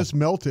 Unless it's just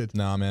melted.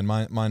 No, man,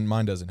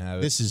 mine doesn't have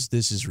it. This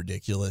is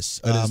ridiculous.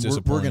 It is We're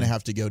disappointing. going to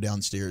have to go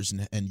downstairs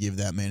and give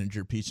that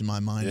manager a piece of my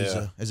mind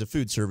as a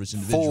food service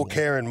individual. Full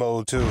Karen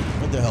mode, too.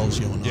 What the hell is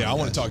going on? Yeah, I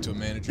want guys? to talk to a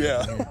manager.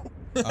 Yeah.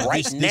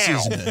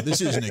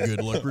 This isn't a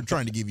good look. We're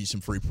trying to give you some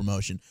free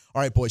promotion.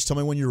 All right, boys, tell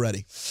me when you're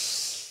ready.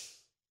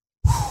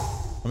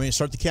 I'm going to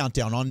start the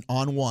countdown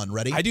on one.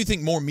 Ready? I do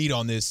think more meat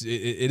on this.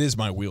 It is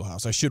my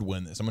wheelhouse. I should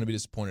win this. I'm going to be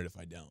disappointed if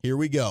I don't. Here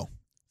we go.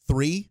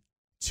 3,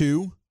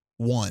 2,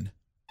 1.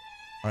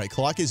 All right,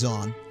 clock is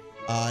on.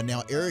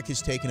 Now, Eric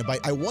has taken a bite.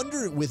 I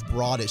wonder with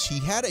Broadus, he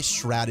had a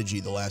strategy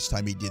the last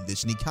time he did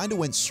this, and he kind of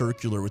went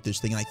circular with this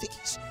thing, and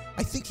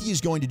I think he is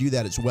going to do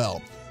that as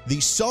well. The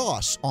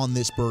sauce on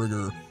this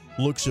burger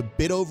looks a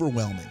bit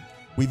overwhelming.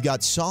 We've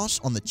got sauce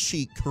on the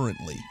cheek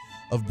currently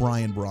of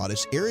Brian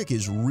Broadus. Eric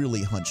is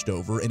really hunched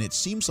over, and it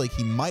seems like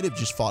he might have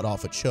just fought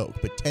off a choke,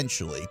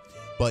 potentially.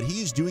 But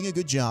he is doing a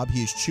good job.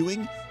 He is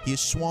chewing. He is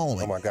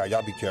swallowing. Oh, my God.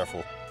 Y'all be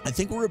careful. I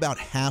think we're about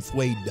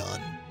halfway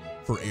done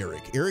for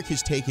Eric. Eric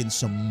has taken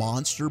some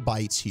monster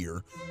bites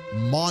here.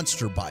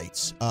 Monster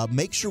bites.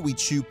 Make sure we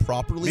chew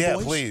properly, Yeah,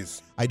 boys.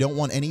 please. I don't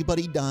want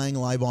anybody dying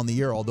live on the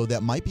air, although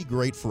that might be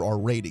great for our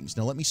ratings.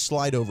 Now, let me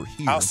slide over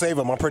here. I'll save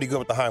him. I'm pretty good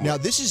with the Heimlich. Now,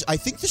 this is, I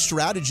think, the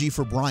strategy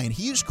for Brian.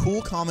 He is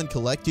cool, calm, and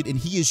collected, and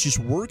he is just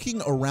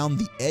working around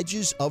the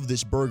edges of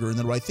this burger. And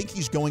then what I think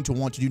he's going to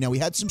want to do now, we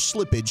had some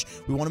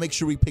slippage. We want to make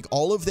sure we pick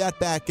all of that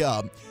back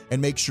up and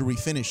make sure we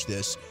finish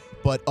this.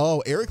 But,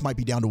 Eric might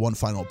be down to one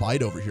final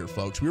bite over here,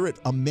 folks. We're at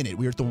a minute.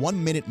 We're at the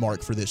 1 minute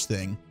mark for this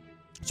thing.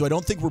 So I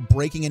don't think we're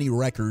breaking any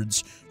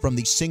records from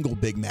the single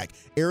Big Mac.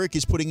 Eric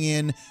is putting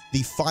in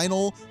the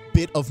final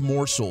bit of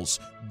morsels.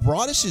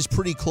 Broadus is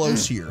pretty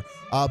close here,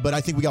 but I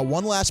think we got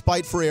one last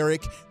bite for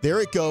Eric. There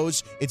it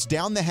goes. It's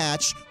down the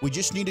hatch. We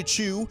just need to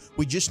chew.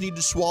 We just need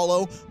to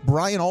swallow.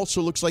 Brian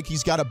also looks like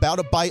he's got about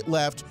a bite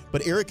left,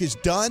 but Eric is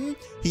done.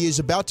 He is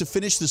about to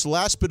finish this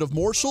last bit of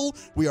morsel.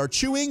 We are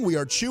chewing. We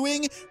are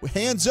chewing.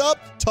 Hands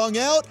up, tongue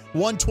out.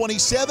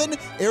 127.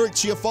 Eric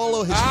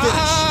Chiafalo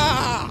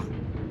has finished.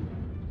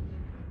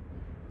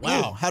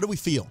 Wow, how do we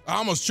feel? I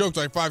almost choked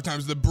like 5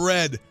 times. The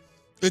bread.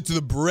 It's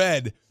the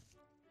bread.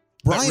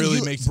 Brian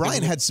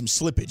had some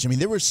slippage. I mean,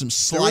 there was some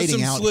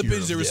sliding out. There was some slippage. Here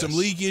There was some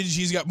leakage.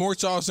 He's got more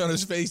sauce on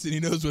his face than he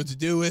knows what to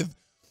do with.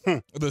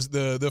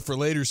 The for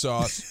later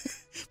sauce.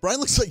 Brian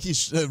looks like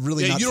he's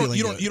really not feeling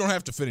good. You don't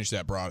have to finish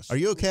that, Broadus. Are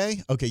you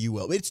okay? Okay, you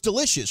will. It's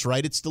delicious,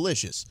 right? It's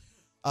delicious.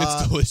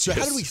 It's delicious. So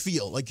how do we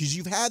feel? Like, because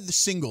you've had the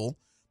single,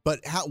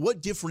 but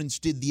what difference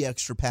did the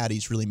extra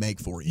patties really make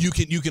for you? You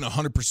can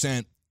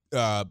 100%.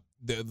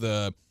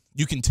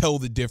 You can tell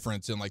the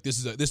difference, and like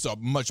this is a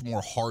much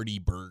more hearty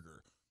burger.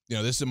 You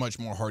know, this is a much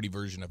more hearty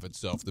version of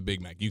itself, the Big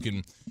Mac. You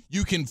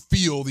can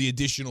feel the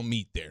additional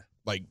meat there,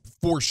 like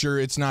for sure.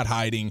 It's not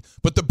hiding,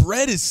 but the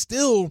bread is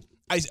still.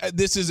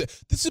 This is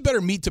a better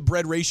meat to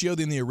bread ratio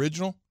than the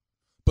original,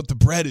 but the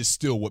bread is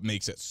still what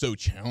makes it so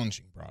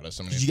challenging,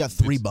 Broadus. I mean, you got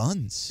 3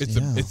 buns.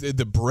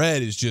 The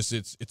bread is just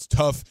it's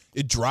tough.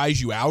 It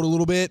dries you out a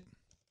little bit.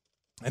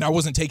 And I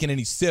wasn't taking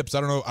any sips. I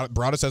don't know.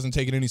 Broadus hasn't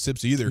taken any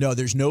sips either. No,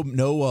 there's no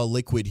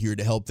liquid here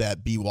to help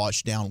that be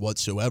washed down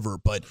whatsoever.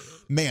 But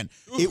man,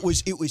 it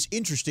was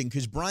interesting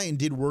because Brian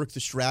did work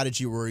the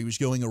strategy where he was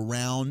going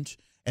around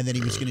and then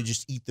he was going to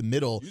just eat the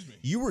middle.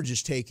 You were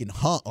just taking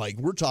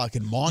we're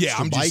talking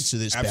monster bites of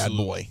this bad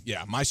boy.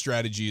 Yeah, my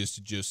strategy is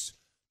to just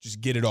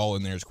get it all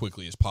in there as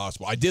quickly as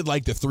possible. I did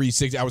like the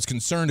 360. I was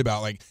concerned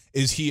about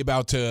is he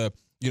about to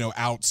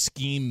out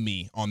scheme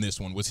me on this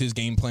one? Was his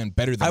game plan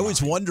better than I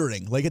was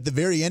wondering, at the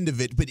very end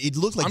of it, but it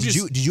looked like, did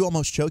you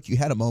almost choke? You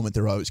had a moment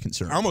there where I was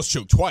concerned. I almost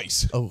choked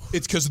twice. Oh.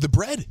 It's because of the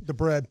bread.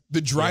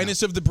 The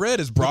dryness of the bread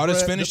as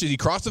Broadus finished. He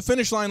crossed the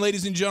finish line,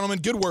 ladies and gentlemen.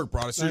 Good work,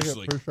 Broadus.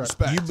 Seriously.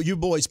 Respect. You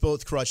boys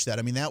both crushed that.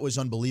 I mean, that was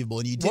unbelievable.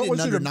 And you did it in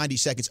under 90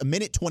 seconds.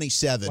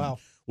 1:27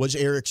 was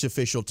Eric's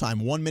official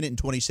time. 1 minute and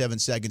 27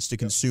 seconds to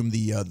consume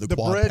the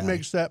quad bread patty.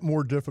 Makes that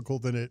more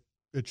difficult than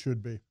it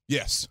should be.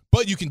 Yes.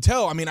 But you can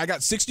tell, I mean, I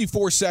got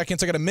 64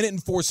 seconds. I got 1 minute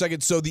and 4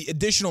 seconds. So the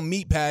additional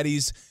meat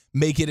patties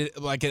make it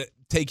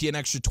take you an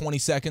extra 20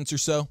 seconds or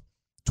so,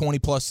 20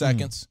 plus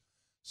seconds.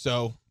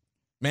 So,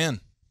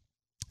 man,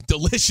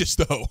 delicious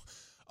though.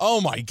 Oh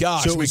my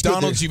gosh, So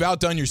McDonald's, you've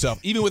outdone yourself.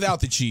 Even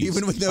without the cheese.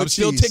 Even with no I'm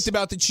still cheese. ticked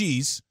about the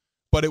cheese,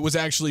 but it was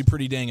actually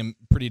pretty dang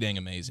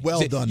amazing.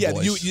 Well done, yeah,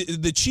 boys.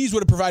 The cheese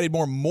would have provided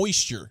more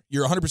moisture.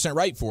 You're 100%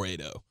 right,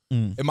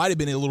 480. It might have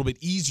been a little bit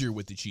easier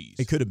with the cheese.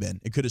 It could have been.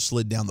 It could have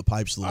slid down the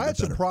pipes a little I bit had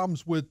better. some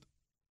problems with,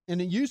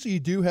 and usually you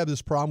do have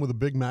this problem with a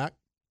Big Mac.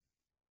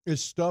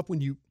 Is stuff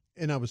when you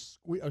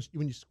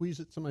when you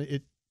squeeze it,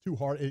 it too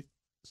hard,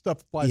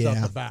 stuff flies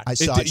out the back. I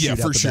saw it shoot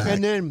for out the sure. back.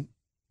 And then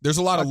There's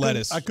a lot of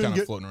lettuce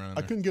floating around I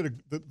there. couldn't get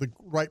the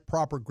right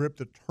proper grip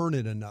to turn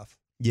it enough.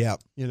 Yeah.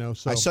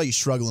 So I saw you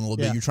struggling a little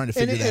bit. You're trying to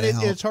figure that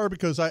out. It's hard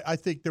because I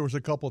think there was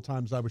a couple of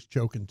times I was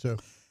choking too.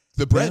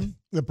 The bread?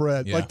 The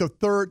bread. Yeah. Like the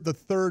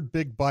third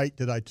big bite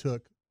that I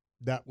took,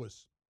 that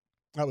was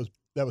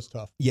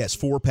tough. Yes,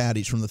 4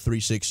 patties from the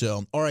 360.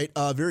 All right,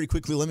 very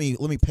quickly, let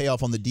me pay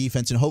off on the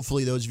defense, and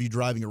hopefully those of you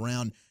driving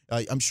around,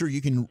 I'm sure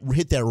you can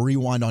hit that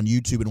rewind on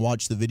YouTube and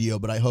watch the video,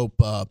 but I hope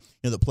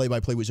the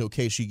play-by-play was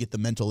okay so you get the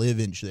mental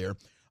image there.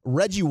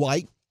 Reggie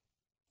White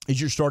is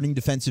your starting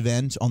defensive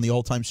end on the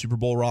all-time Super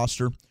Bowl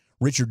roster.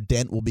 Richard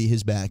Dent will be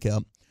his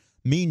backup.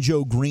 Mean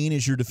Joe Green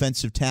is your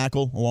defensive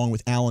tackle, along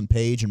with Alan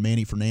Page and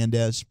Manny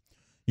Fernandez.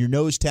 Your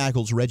nose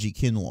tackle's Reggie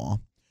Kinlaw.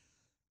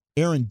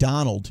 Aaron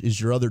Donald is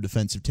your other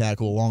defensive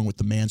tackle, along with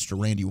the Manster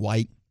Randy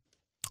White.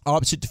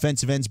 Opposite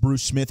defensive ends,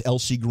 Bruce Smith,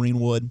 L.C.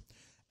 Greenwood.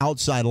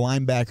 Outside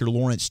linebacker,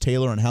 Lawrence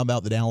Taylor. And how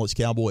about the Dallas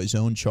Cowboys'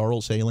 own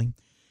Charles Haley?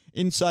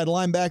 Inside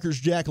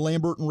linebackers, Jack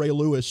Lambert and Ray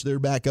Lewis. Their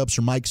backups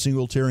are Mike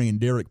Singletary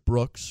and Derek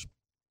Brooks.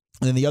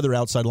 And then the other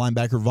outside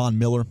linebacker, Von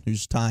Miller,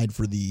 who's tied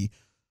for the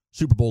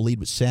Super Bowl lead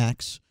with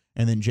sacks.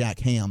 And then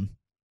Jack Ham.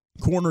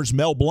 Corners,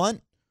 Mel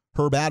Blount,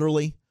 Herb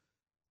Adderley,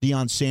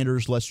 Deion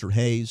Sanders, Lester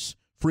Hayes.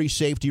 Free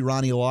safety,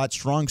 Ronnie Lott.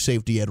 Strong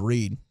safety, Ed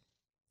Reed.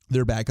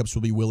 Their backups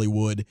will be Willie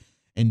Wood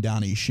and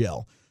Donnie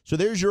Shell. So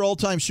there's your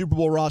all-time Super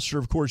Bowl roster.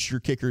 Of course, your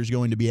kicker is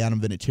going to be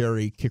Adam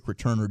Vinatieri, kick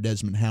returner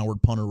Desmond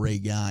Howard, punter Ray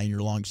Guy, and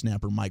your long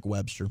snapper Mike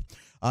Webster.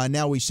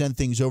 Now we send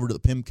things over to the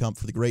Pim Cump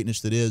for the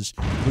greatness that is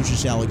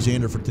Lucius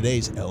Alexander for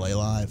today's LA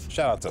Live.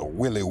 Shout out to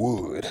Willie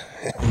Wood.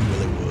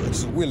 Willie Wood. This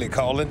is Willie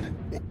calling.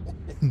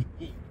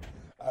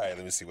 All right,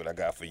 let me see what I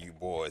got for you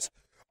boys.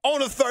 On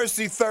a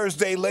Thirsty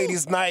Thursday,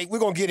 ladies' night, we're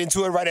going to get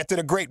into it right after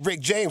the great Rick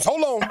James.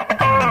 Hold on.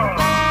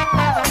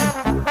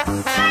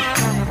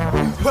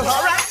 Well,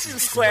 all right, you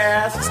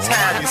squares, it's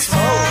time you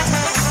smoke.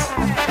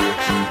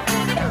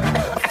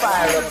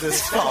 Fire up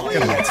this funk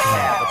and let's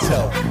have a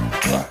toke.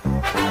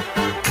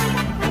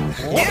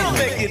 It'll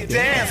make you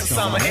dance to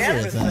some of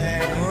everything.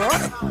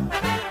 Everybody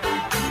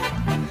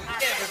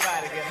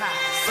get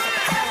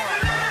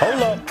high.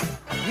 Hold up.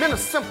 Men are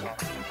simple.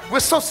 We're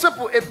so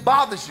simple, it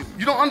bothers you.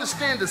 You don't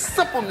understand the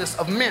simpleness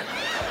of men.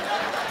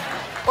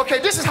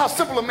 Okay, this is how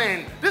simple a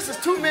man. This is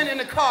 2 men in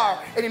the car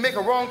and he make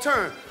a wrong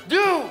turn.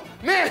 Dude,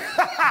 man,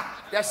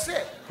 that's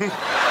it. We're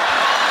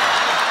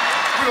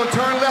gonna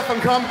turn left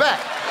and come back.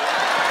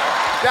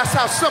 That's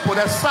how simple,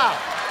 that's solid.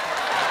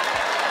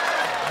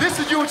 This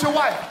is you with your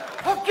wife.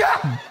 Oh,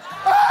 God.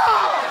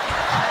 Oh!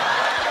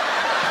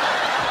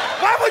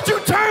 Why would you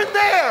turn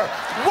there?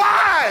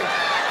 Why?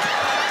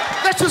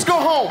 Let's just go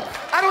home.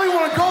 I don't even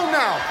want to go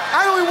now.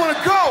 I don't even want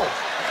to go.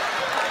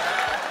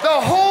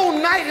 The whole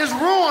night is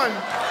ruined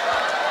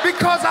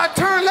because I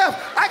turned left.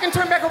 I can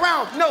turn back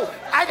around. No,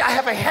 I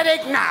have a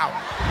headache now.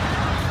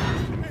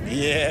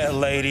 Yeah,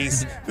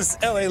 ladies. This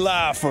is LA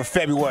Live for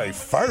February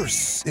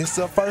 1st. It's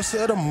the first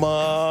of the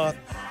month,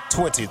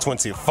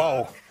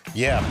 2024.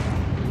 Yeah.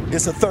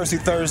 It's a Thirsty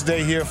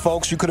Thursday here,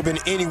 folks. You could have been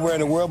anywhere in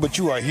the world, but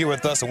you are here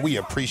with us, and we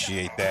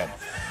appreciate that.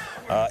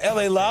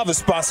 LA Live is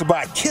sponsored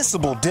by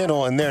Kissable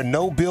Dental and their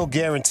no-bill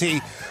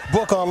guarantee.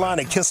 Book online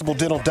at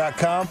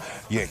kissabledental.com.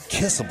 Your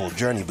kissable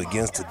journey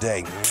begins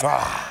today.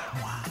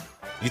 Mwah.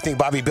 You think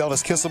Bobby Bell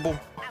is kissable?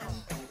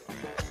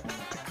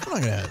 I'm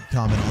not going to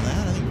comment on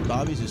that. I think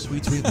Bobby's a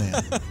sweet, sweet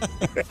man.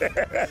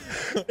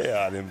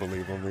 Yeah, I didn't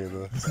believe him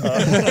either.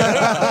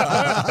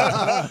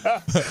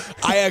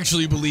 I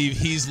actually believe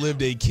he's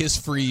lived a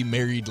kiss-free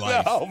married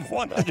life. Oh,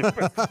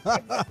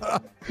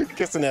 100%.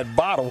 Kissing that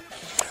bottle.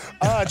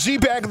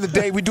 G-Bag of the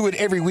Day, we do it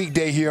every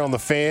weekday here on The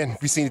Fan.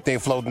 If you see anything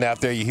floating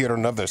out there, you hear it on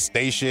another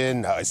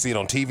station, see it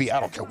on TV, I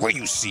don't care where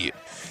you see it.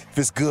 If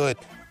it's good,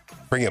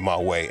 bring it my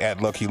way.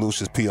 At Lucky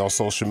Lucius P on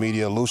social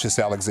media, Lucius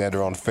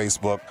Alexander on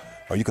Facebook,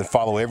 or you can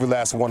follow every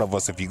last one of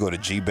us if you go to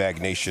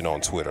G-Bag Nation on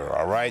Twitter,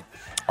 all right?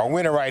 Our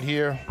winner right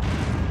here.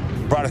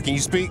 Brother, can you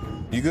speak?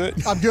 You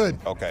good? I'm good.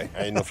 Okay. I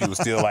didn't know if you were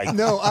still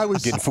No, I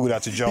was getting food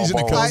out your jaw. He's in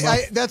a coma.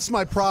 That's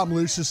my problem,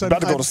 Lucius.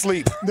 About to go to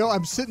sleep. No,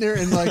 I'm sitting there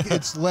and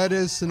it's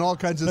lettuce and all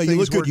kinds of things. You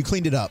look good. You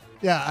cleaned it up.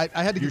 Yeah,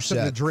 I had to You're get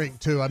something to set. drink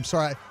too. I'm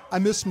sorry. I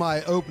missed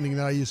my opening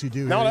that I usually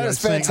do. No, here. that is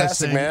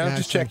fantastic, man. I'm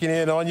just checking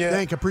in on you.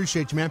 Thank you.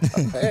 Appreciate you, man.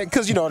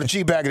 Because, the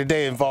G-Bag of the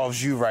Day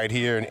involves you right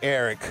here and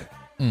Eric.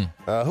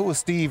 Who was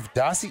Steve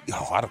Dossie?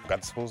 Oh, I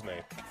forgot the school's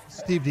name.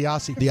 Steve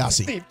Diassi.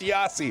 Steve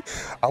Diassi.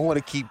 I want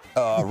to keep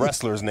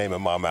wrestler's name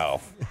in my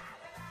mouth.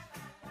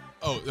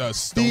 Oh,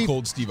 Stone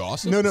Cold Steve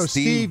Austin? No,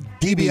 Steve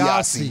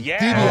DiBiase.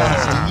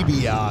 Yeah.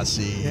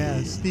 DiBiase.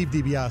 Yeah, Steve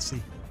DiBiase.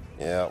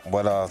 Yeah,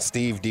 but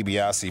Steve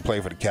DiBiase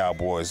played for the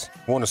Cowboys.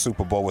 Won the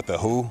Super Bowl with the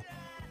who?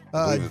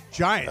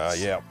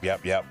 Giants.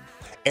 Yep.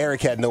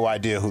 Eric had no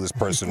idea who this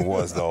person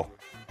was, though.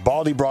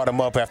 Baldy brought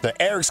him up after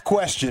Eric's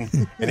question,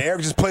 and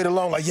Eric just played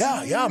along like,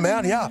 yeah,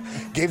 man.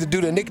 Gave the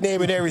dude a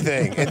nickname and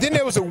everything. And then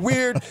there was a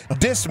weird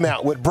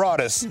dismount with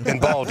Broadus and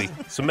Baldy.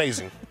 It's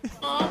amazing.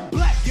 I'm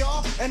black,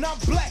 y'all, and I'm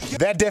black.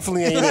 That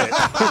definitely ain't it.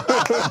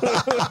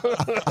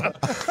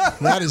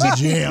 That is a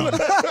jam.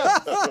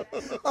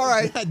 All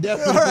right. That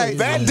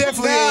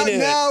definitely ain't it.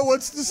 Now,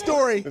 what's the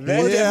story?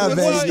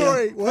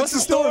 What's the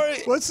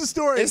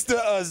story? It's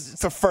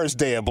the first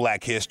day of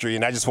Black History,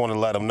 and I just want to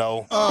let them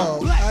know.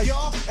 I'm black,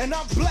 y'all, and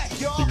I'm black,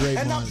 y'all,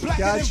 and I'm black,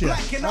 Gotcha. and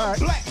black, and I'm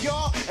black,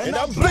 y'all, And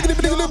I'm black.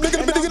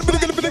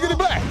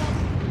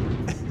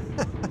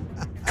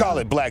 Call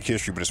it Black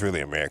History, but it's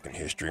really American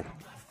history.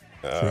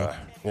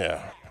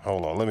 Yeah.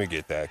 Hold on, let me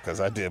get that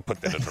because I did put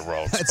that in the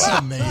wrong That's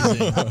spot.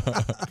 amazing.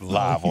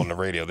 Live on the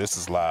radio. This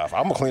is live.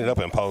 I'm gonna clean it up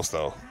in post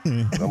though.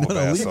 I'm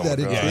gonna leave that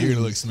in. Yeah, you're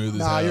gonna look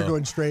smooth as hell. You're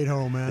going straight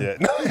home, man. Yeah.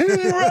 No,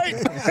 you're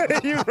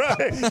right. You're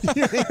right.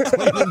 You ain't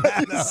cleaning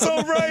that up.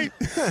 So right.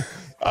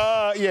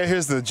 Yeah,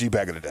 here's the G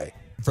bag of the day.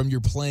 From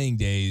your playing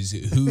days,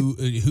 who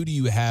do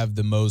you have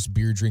the most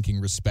beer drinking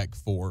respect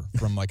for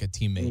from like a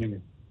teammate?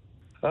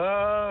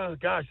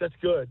 Gosh, that's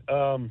good.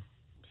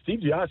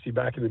 Steve Giassi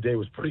back in the day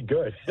was pretty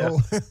good.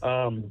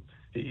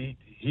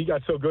 He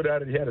got so good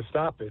at it he had to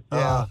stop it.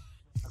 Yeah.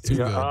 Too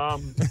good.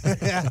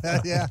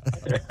 Yeah.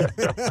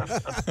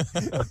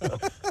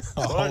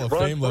 Hall of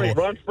Fame level.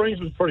 Ron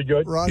Springs was pretty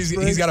good.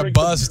 He's got a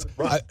bust.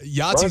 Ron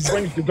Yahtzee's.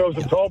 Springs could throw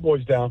some tall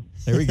boys down.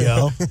 There we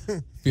go.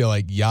 Feel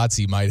like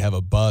Yahtzee might have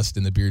a bust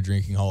in the beer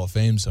drinking Hall of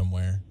Fame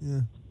somewhere.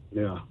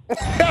 Yeah.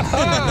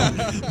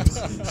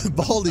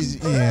 Baldy's,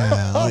 who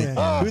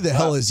the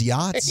hell is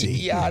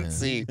Yahtzee?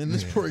 Yahtzee. And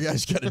this poor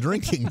guy's got a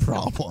drinking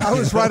problem. I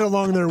was right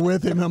along there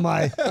with him. I'm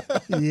like,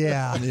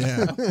 yeah.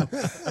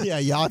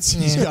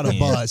 Yahtzee's got a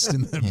bust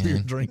in the beer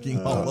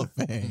drinking Hall of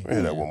Fame.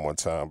 Hear that one more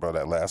time, bro,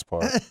 that last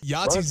part.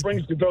 Ron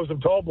Springs could throw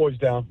some tall boys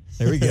down.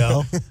 There we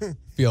go.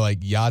 Feel like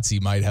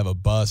Yahtzee might have a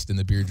bust in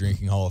the beer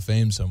drinking Hall of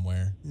Fame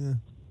somewhere. Yeah.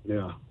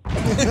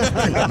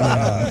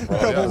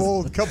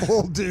 Couple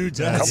old dudes.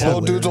 Couple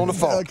old dudes on the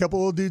phone. A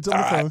couple old dudes on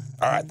the phone.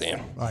 All right,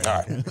 then. All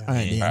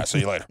right, see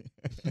you later.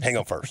 Hang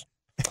on first.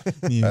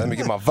 Yeah. Let me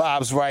get my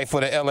vibes right for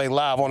the LA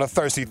Live on a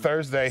Thirsty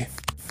Thursday.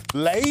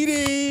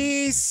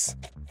 Ladies,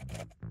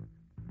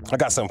 I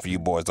got something for you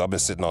boys. I've been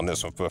sitting on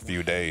this one for a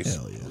few days.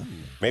 Hell yeah.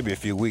 Maybe a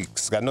few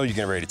weeks. I know you're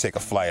getting ready to take a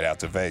flight out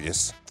to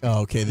Vegas.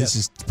 Oh, okay. This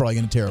is probably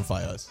going to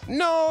terrify us.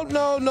 No.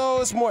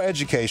 It's more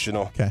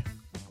educational. Okay.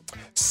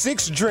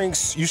 6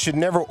 drinks you should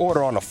never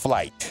order on a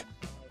flight.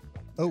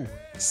 Oh.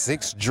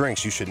 6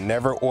 drinks you should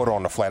never order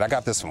on a flight. I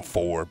got this from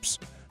Forbes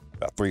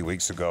about 3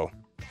 weeks ago.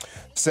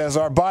 Says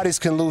our bodies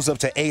can lose up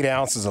to 8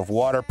 ounces of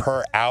water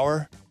per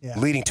hour,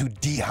 leading to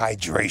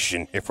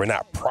dehydration if we're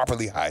not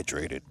properly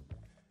hydrated.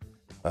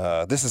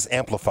 This is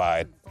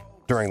amplified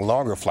during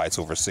longer flights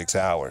over 6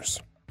 hours.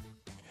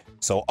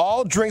 So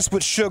all drinks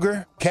with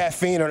sugar,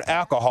 caffeine, or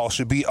alcohol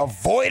should be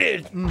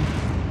avoided.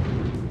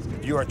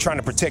 You are trying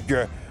to protect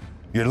your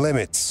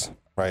limits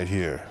right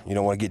here. You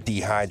don't want to get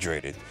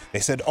dehydrated. They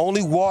said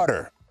only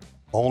water,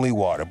 but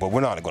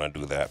we're not going to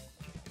do that.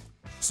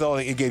 So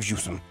it gives you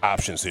some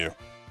options here.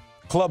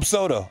 Club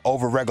soda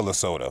over regular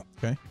soda.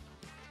 Okay.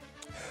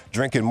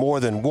 Drinking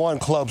more than 1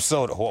 club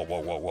soda.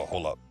 Whoa,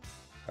 hold up.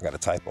 I got a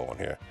typo on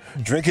here.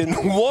 Drinking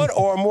 1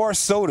 or more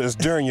sodas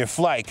during your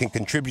flight can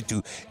contribute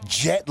to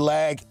jet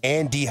lag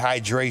and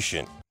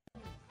dehydration.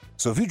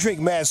 So if you drink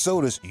mad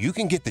sodas, you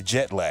can get the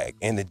jet lag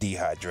and the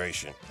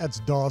dehydration. That's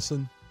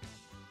Dawson.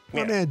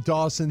 My man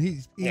Dawson,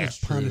 he's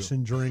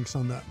punishing drinks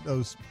on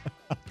those.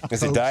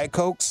 Is it Diet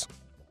Cokes?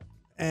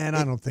 And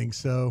I don't think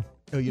so.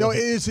 No, it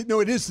is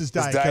this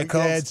Diet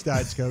Coke. Yeah, it's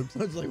Diet Coke.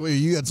 I was like, wait,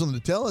 you got something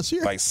to tell us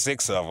here? Like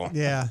 6 of them.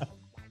 Yeah.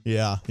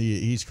 Yeah,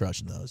 he's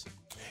crushing those.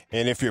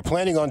 And if you're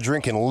planning on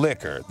drinking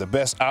liquor, the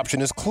best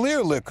option is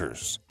clear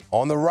liquors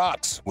on the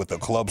rocks with a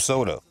club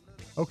soda.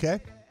 Okay.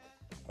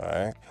 All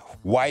right.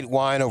 White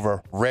wine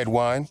over red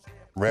wine.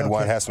 Red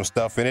wine has some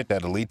stuff in it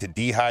that'll lead to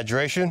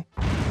dehydration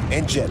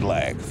and jet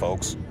lag,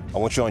 folks. I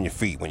want you on your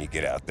feet when you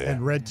get out there.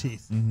 And red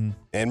teeth. Mm-hmm.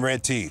 And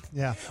red teeth.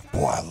 Yeah.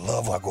 Boy, I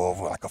love when I go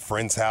over like a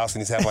friend's house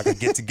and he's having like a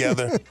get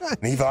together and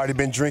he's already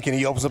been drinking.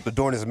 He opens up the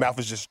door and his mouth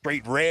is just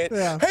straight red.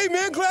 Yeah. Hey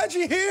man, glad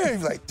you're here.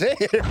 He's like,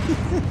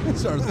 damn.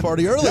 Started the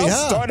party early, Y'all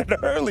huh? started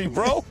early,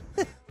 bro.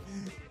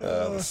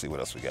 Let's see what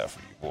else we got for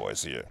you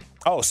boys here.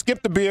 Oh,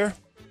 skip the beer.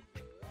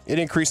 It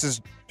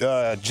increases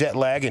jet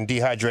lag and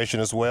dehydration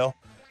as well.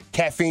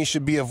 Caffeine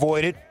should be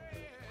avoided,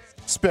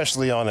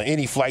 especially on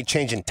any flight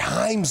changing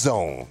time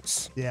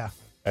zones. Yeah.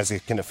 As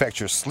it can affect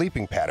your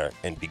sleeping pattern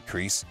and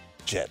decrease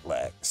jet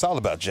lag. It's all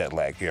about jet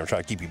lag here. I'm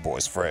trying to keep you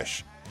boys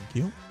fresh. Thank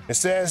you. It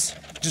says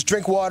just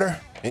drink water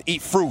and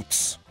eat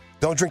fruits.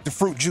 Don't drink the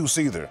fruit juice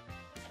either.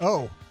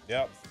 Oh.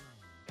 Yep.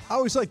 I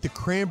always like the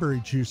cranberry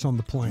juice on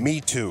the plane.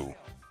 Me too.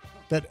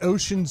 that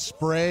ocean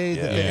spray.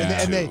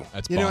 And they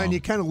That's you know, bomb. and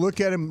you kind of look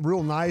at them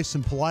real nice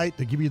and polite.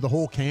 They give you the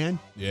whole can.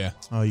 Yeah.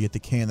 Oh, you get the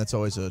can. That's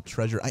always a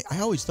treasure.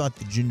 I always thought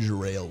the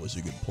ginger ale was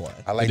a good play.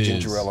 I like It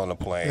ginger is. ale on the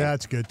plane. Yeah,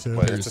 that's good too.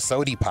 But it's a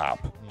sody pop.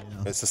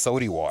 Yeah. It's a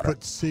sody water. Put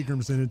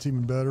Seagram's in, it's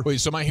even better.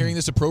 Wait, so am I hearing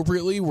this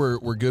appropriately?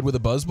 We're good with a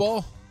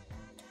buzzball?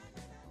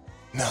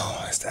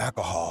 No, it's the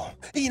alcohol.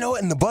 You know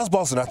what? And the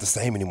buzzballs are not the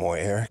same anymore,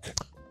 Eric.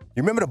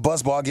 You remember the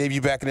buzzball I gave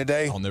you back in the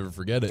day? I'll never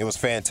forget it. It was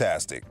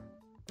fantastic.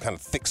 Kind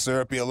of thick,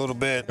 syrupy a little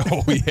bit.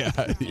 Oh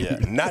yeah. Yeah,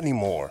 not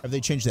anymore. Have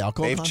they changed the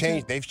alcohol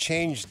content? They've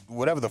changed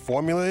whatever the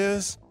formula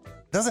is.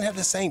 Doesn't have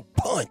the same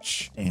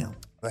punch. Damn.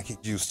 Like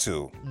it used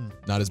to.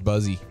 Not as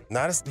buzzy.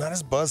 Not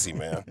as buzzy,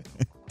 man.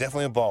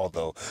 Definitely a ball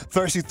though.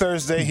 Thirsty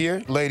Thursday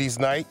here, ladies'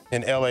 night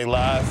in LA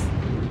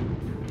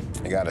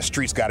Live. I got a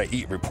Streets Gotta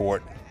Eat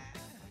report.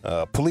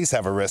 Police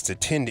have arrested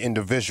 10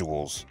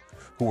 individuals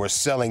who were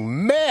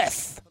selling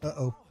meth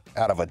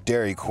out of a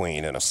Dairy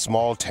Queen in a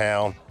small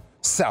town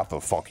south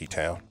of Funky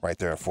Town, right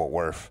there in Fort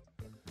Worth.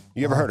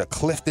 You ever heard of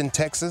Clifton,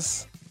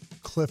 Texas?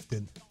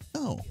 Clifton.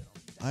 No,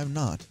 I have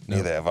not.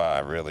 Neither have I,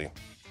 really.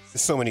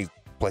 There's so many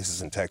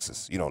places in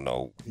Texas. You don't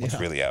know what's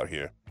really out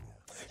here.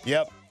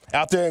 Yep.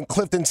 Out there in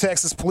Clifton,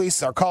 Texas,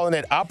 police are calling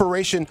it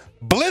Operation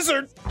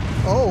Blizzard.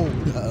 Oh.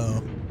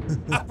 Uh-oh.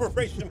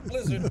 Operation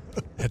Blizzard.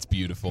 That's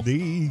beautiful.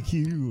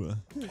 DQ.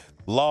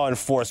 Law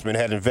enforcement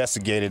had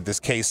investigated this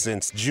case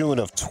since June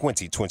of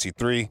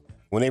 2023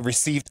 when they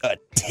received a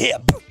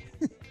tip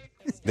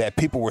that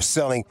people were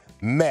selling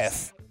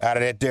meth out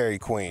of that Dairy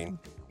Queen.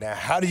 Now,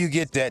 how do you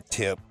get that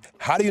tip?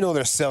 How do you know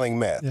they're selling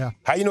meth? Yeah.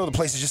 How do you know the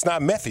place is just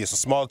not methy? It's a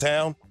small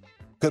town.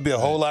 Could be a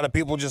whole lot of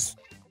people just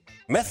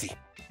methy.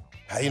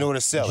 How do you know they're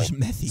selling? Just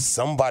methy.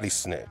 Somebody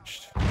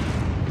snitched.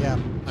 Yeah.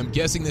 I'm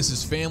guessing this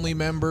is family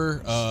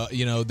member.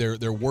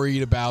 They're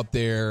worried about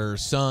their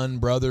son,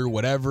 brother,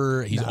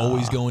 whatever. He's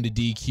always going to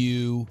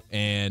DQ,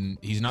 and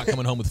he's not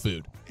coming home with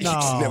food. He's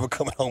never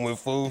coming home with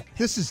food.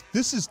 This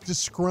is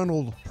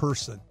disgruntled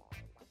person.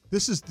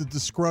 This is the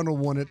disgruntled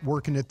one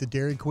working at the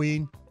Dairy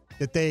Queen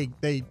that they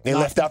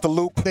left out the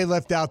loop. They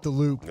left out the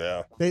loop.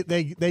 Yeah.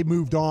 They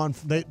moved on.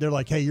 They're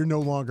like, hey, you're no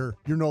longer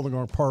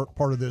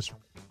part of this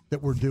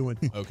that we're doing.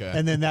 Okay.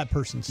 And then that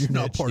person snitched.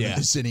 You're not part of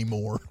this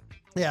anymore.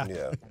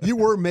 Yeah. You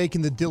were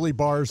making the dilly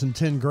bars and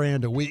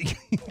 $10,000 a week.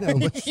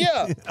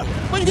 Yeah.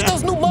 Where you get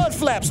those new mud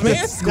flaps,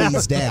 man?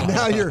 Squeezed out.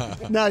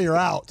 Now you're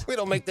out. We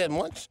don't make that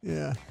much.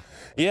 Yeah.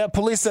 Yeah,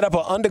 police set up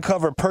an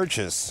undercover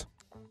purchase.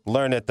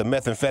 Learned that the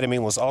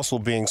methamphetamine was also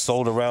being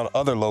sold around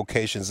other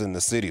locations in the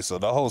city. So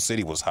the whole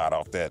city was hot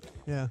off that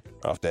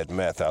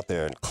meth out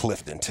there in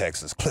Clifton,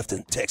 Texas.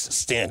 Clifton, Texas,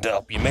 stand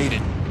up. You made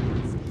it.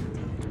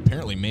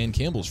 Apparently, Man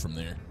Campbell's from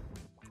there.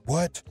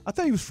 What? I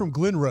thought he was from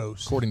Glen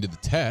Rose. According to the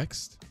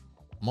text.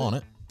 I'm on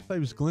it. I thought he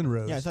was Glen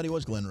Rose. Yeah, I thought he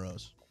was Glen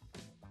Rose.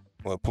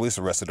 Well, police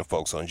arrested the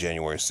folks on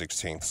January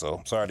 16th,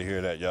 so sorry to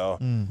hear that, y'all.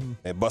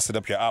 They busted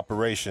up your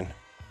operation.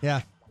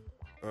 Yeah.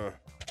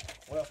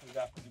 What else we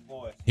got for you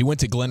boys? He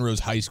went to Glen Rose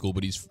High School,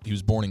 but he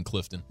was born in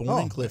Clifton.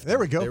 Born in Clifton. There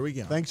we go. There we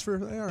go. Thanks for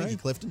all right. Thank you,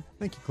 Clifton.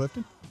 Thank you,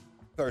 Clifton.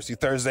 Thirsty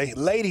Thursday,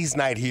 ladies'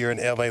 night here in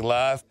LA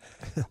Live.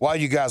 While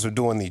you guys were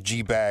doing the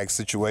G-bag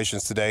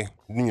situations today,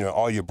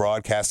 all your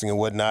broadcasting and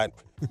whatnot,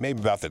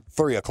 maybe about the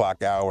 3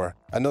 o'clock hour,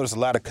 I noticed a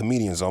lot of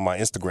comedians on my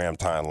Instagram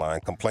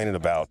timeline complaining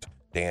about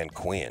Dan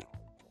Quinn.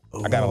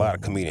 I got a lot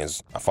of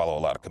comedians. I follow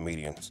a lot of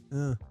comedians.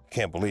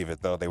 Can't believe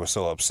it, though. They were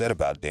so upset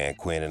about Dan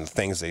Quinn and the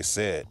things they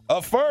said.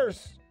 Up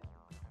first,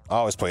 I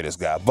always play this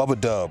guy, Bubba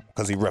Dub,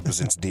 because he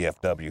represents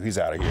DFW. He's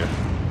out of here.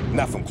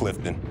 Not from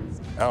Clifton.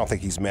 I don't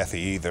think he's methy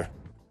either.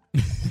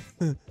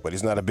 But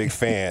he's not a big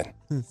fan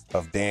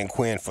of Dan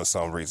Quinn for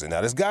some reason.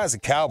 Now, this guy's a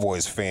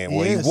Cowboys fan.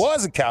 He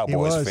was a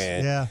Cowboys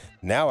fan. Yeah.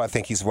 Now I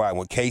think he's riding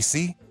with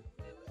KC.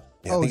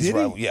 Yeah, Oh, I think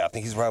did he? Yeah, I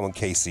think he's riding with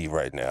KC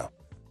right now.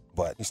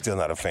 But he's still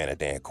not a fan of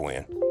Dan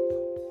Quinn.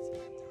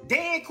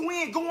 Dan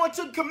Quinn going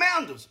to the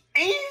Commanders.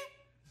 And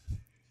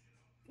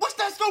what's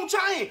that gonna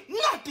change?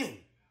 Nothing.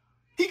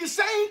 He the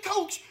same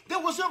coach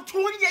that was up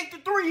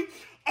 28-3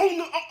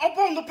 up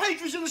on the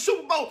Patriots in the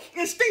Super Bowl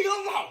and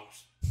still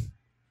lost.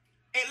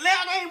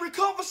 Atlanta ain't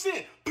recovered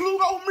since.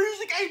 Pluto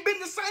music ain't been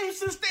the same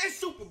since that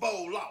Super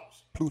Bowl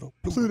loss.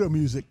 Pluto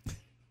music.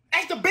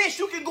 That's the best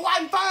you can go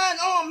out and find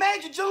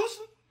Magic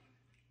Johnson.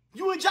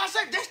 You and Josh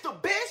said that's the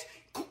best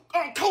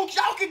coach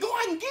y'all can go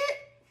out and get.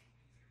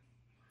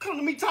 Come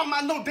to me talking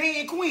about no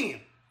Dan Quinn.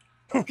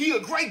 He a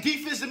great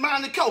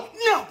defensive-minded coach.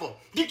 Never.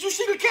 Did you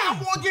see the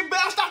Cowboys get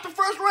bounced out the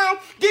first round?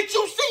 Did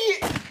you see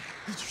it?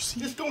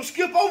 Just gonna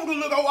skip over the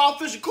little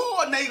offensive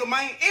coordinator,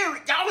 man.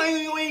 Eric, y'all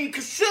ain't even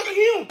consider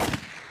him.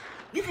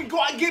 You can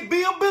go out and get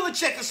Bill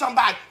Belichick or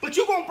somebody, but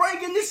you gonna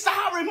bring in this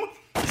sorry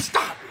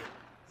Stop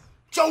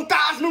it. Joe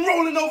Theismann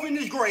rolling over in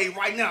his grave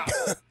right now.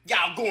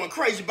 Y'all going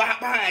crazy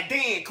behind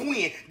Dan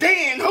Quinn.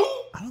 Dan who?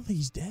 I don't think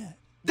he's dead.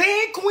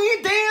 Dan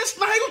Quinn, Dan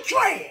Snyder,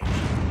 trash.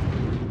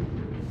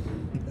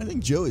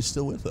 think Joe is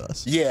still with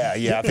us. Yeah.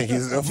 I think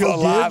he's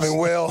alive and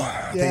well.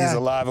 I think he's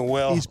alive and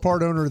well. He's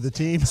part owner of the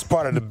team. It's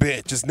part of the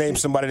bit. Just name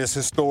somebody that's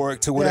historic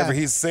to whatever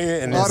he's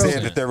saying, and then say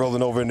that they're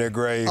rolling over in their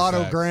grave.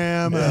 Otto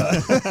Graham.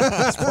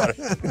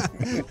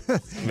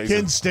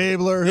 Ken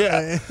Stabler.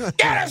 Yeah.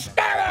 Get a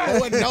Stabler! I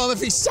wouldn't know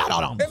if he sat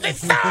on him. If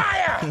it's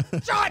fire!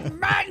 John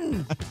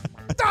Madden!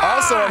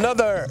 Also,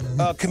 another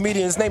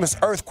comedian, his name is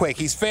Earthquake.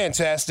 He's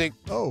fantastic.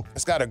 Oh.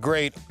 It's got a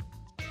great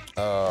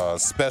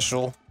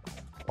special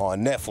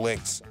on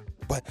Netflix.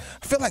 But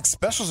I feel like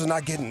specials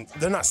are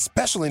they're not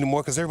special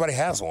anymore because everybody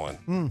has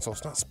one. So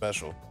it's not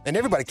special. And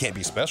everybody can't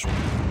be special.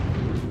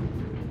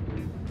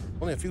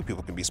 Only a few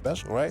people can be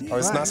special, right? Or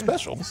it's not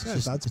special.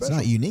 It's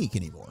not unique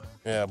anymore.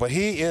 Yeah, but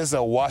he is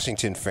a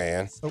Washington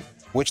fan,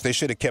 which they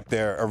should have kept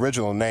their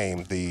original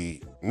name,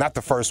 not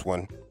the first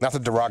one, not the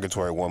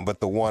derogatory one,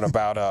 but the one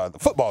about the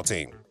football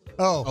team.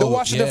 The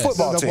Washington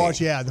football team.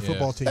 The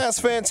football team. That's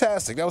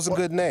fantastic. That was a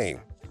good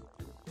name.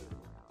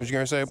 What you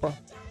going to say, bro?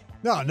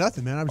 No,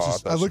 nothing, man.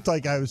 I looked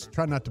like I was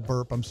trying not to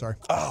burp. I'm sorry.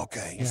 Oh,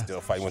 okay. You're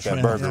still fighting with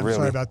that burger, I'm really.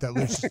 sorry about that,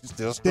 Luke.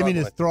 Still Didn't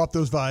mean to throw up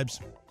those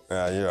vibes.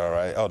 You're all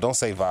right. Oh, don't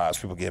say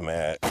vibes. People get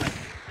mad.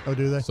 Oh,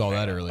 do they? Saw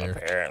that earlier.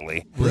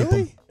 Apparently.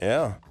 Really?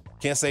 Yeah.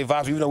 Can't say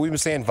vibes, even though we've been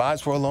saying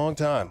vibes for a long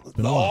time.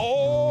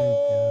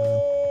 Long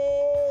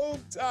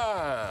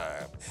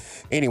time.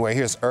 Anyway,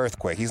 here's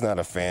Earthquake. He's not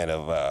a fan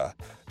of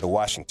the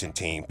Washington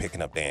team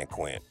picking up Dan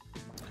Quinn.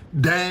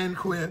 Dan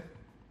Quinn.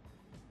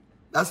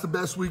 That's the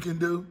best we can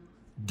do.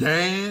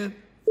 Dan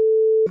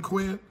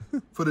Quinn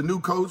for the new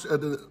coach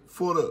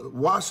for the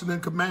Washington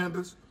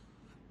Commanders.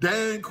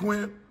 Dan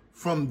Quinn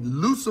from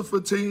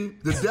Lucifer team,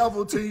 the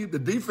Devil team, the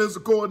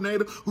defensive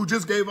coordinator who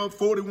just gave up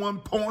 41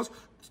 points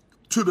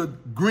to the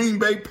Green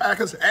Bay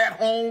Packers at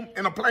home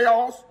in the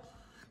playoffs.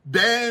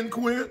 Dan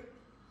Quinn,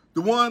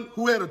 the one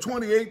who had a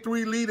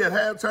 28-3 lead at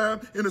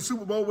halftime in the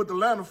Super Bowl with the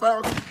Atlanta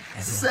Falcons,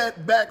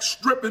 sat back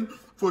stripping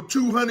for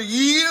 200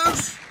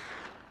 years.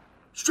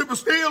 Stripper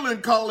still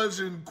in college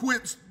and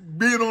quit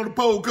being on the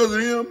pole because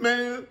of him,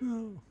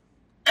 man.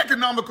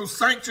 Economical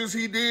sanctions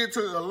he did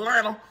to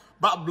Atlanta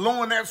by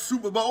blowing that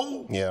Super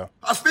Bowl. Yeah.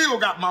 I still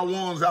got my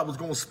ones I was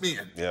going to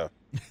spend. Yeah.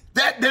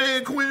 That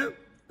Dan Quinn,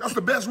 that's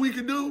the best we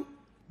can do?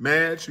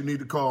 Man, you need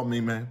to call me,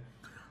 man.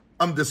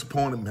 I'm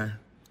disappointed, man.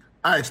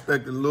 I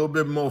expected a little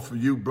bit more from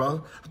you,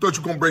 brother. I thought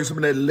you were going to bring some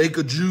of that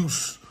Laker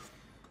juice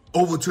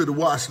over to the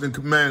Washington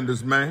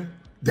Commanders, man.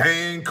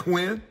 Dan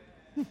Quinn.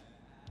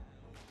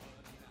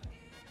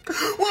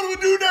 What do we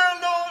do now,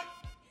 Lord?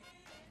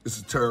 This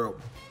is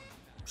terrible.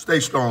 Stay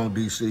strong,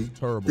 DC.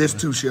 Terrible. This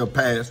too shall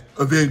pass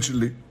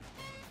eventually.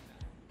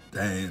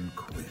 Dan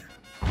Quinn.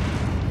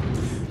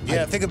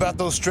 Yeah, think about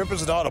those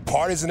strippers and all the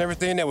parties and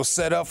everything that was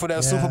set up for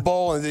that Super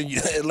Bowl, and then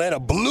Atlanta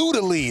blew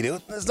the lead.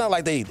 It's not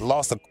like they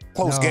lost a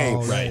close game.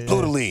 Right.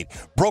 Blew the lead.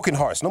 Broken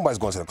hearts. Nobody's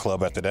going to the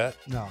club after that.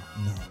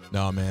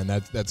 No, man,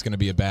 that's going to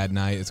be a bad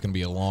night. It's going to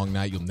be a long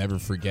night. You'll never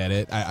forget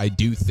it. I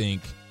do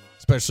think,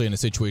 especially in a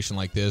situation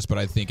like this, but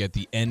I think at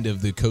the end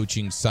of the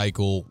coaching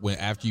cycle,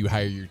 after you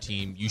hire your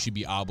team, you should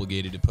be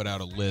obligated to put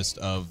out a list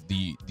of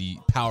the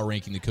power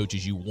ranking the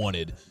coaches you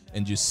wanted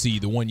and just see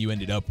the one you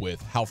ended up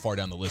with, how far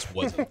down the list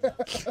was it?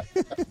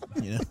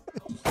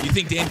 You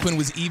think Dan Quinn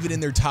was even in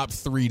their top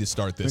 3 to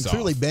start this off?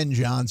 Clearly Ben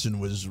Johnson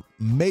was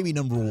maybe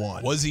number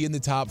 1. Was he in the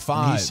top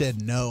 5? And he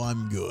said, no,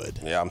 I'm good.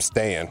 Yeah, I'm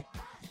staying.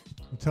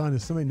 I'm telling you,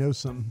 somebody knows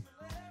something.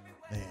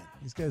 Man,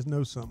 these guys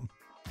know something.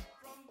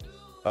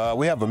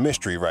 We have a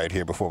mystery right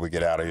here before we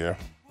get out of here.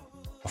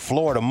 A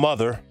Florida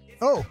mother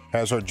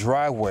has her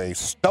driveway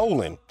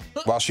stolen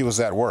while she was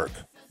at work.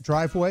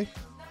 Driveway?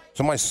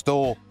 Somebody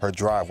stole her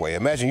driveway.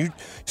 Imagine you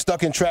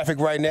stuck in traffic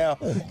right now.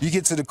 You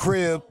get to the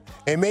crib,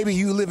 and maybe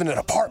you live in an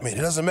apartment.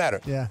 It doesn't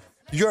matter. Yeah.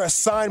 Your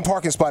assigned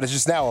parking spot is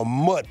just now a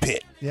mud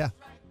pit. Yeah.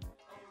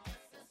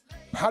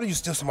 How do you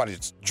steal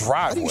somebody's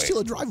driveway? How do you steal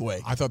a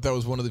driveway? I thought that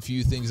was one of the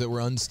few things that were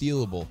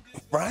unstealable.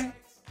 Right?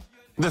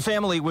 The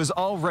family was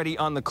already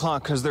on the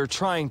clock because they're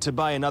trying to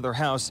buy another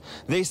house.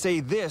 They say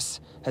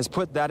this has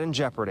put that in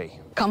jeopardy.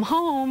 Come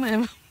home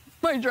and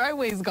my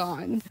driveway's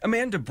gone.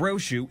 Amanda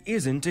Brochu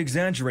isn't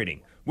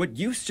exaggerating. What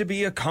used to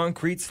be a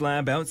concrete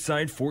slab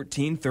outside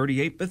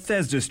 1438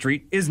 Bethesda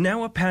Street is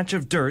now a patch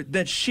of dirt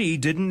that she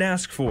didn't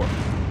ask for.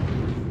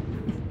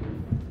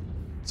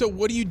 So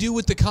what do you do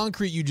with the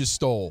concrete you just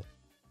stole?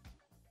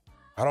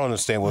 I don't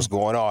understand what's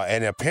going on.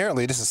 And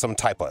apparently this is some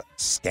type of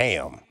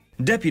scam.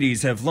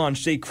 Deputies have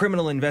launched a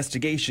criminal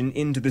investigation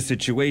into the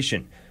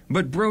situation,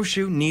 but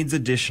Brochu needs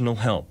additional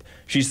help.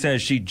 She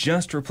says she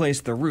just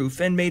replaced the roof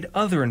and made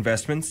other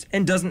investments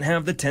and doesn't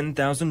have the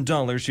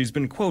 $10,000 she's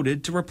been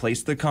quoted to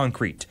replace the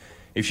concrete.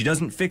 If she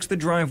doesn't fix the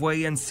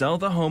driveway and sell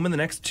the home in the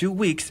next 2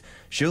 weeks,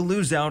 she'll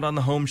lose out on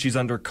the home she's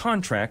under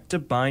contract to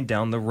buy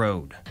down the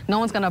road. No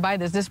one's going to buy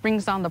this. This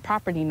brings down the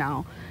property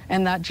now,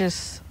 and that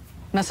just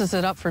messes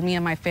it up for me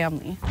and my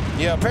family.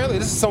 Yeah, apparently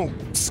this is some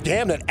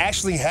scam that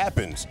actually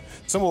happens.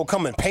 Someone will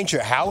come and paint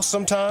your house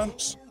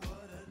sometimes,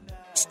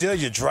 steal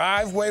your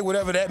driveway,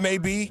 whatever that may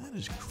be,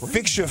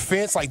 fix your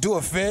fence, like do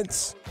a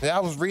fence. Yeah,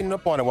 I was reading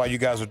up on it while you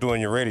guys were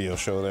doing your radio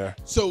show there.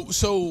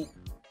 So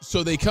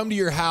So they come to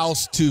your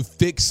house to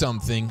fix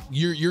something.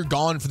 You're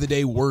gone for the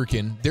day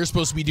working. They're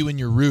supposed to be doing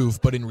your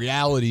roof, but in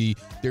reality,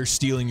 they're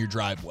stealing your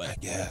driveway.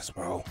 Yes,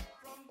 bro.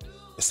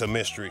 It's a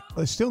mystery. Are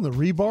they stealing the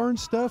rebar and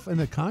stuff and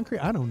the concrete?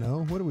 I don't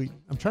know.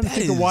 I'm trying to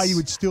think of why you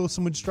would steal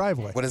someone's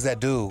driveway. What does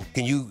that do?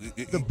 Can you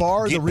the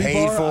bar, get the rebar?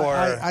 paid for?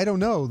 I don't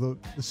know.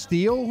 The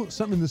steel,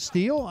 something in the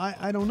steel?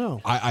 I don't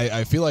know.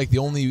 I feel like the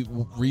only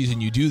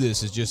reason you do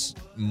this is just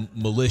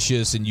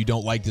malicious and you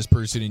don't like this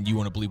person and you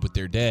want to bleep with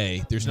their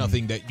day. There's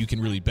nothing that you can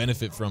really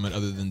benefit from it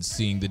other than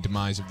seeing the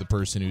demise of the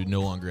person who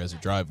no longer has a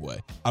driveway.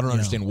 I don't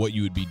understand what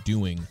you would be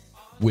doing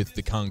with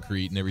the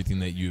concrete and everything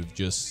that you've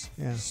just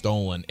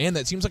stolen. And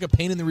that seems like a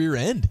pain in the rear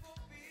end.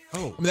 Oh,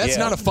 I mean, that's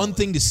not a fun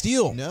thing to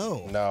steal.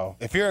 No.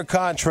 If you're a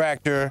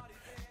contractor,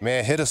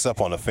 man, hit us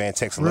up on the fan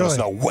text and let us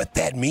know what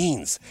that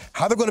means.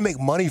 How they're going to make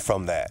money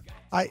from that.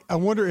 I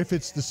wonder if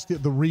it's the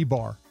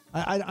rebar.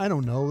 I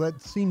don't know. That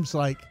seems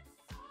like,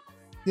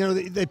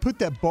 they put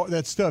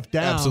that stuff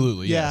down.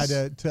 Absolutely, yes.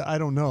 Yeah, I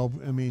don't know.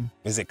 I mean.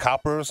 Is it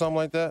copper or something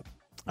like that?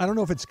 I don't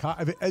know if it's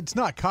it's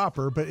not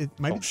copper, but it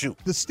might be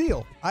the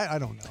steel. I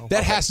don't know.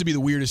 That has to be the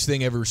weirdest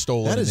thing ever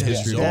stolen in the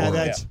history of the world.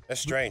 That's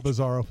strange.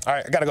 Bizarro. All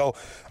right, I got to go.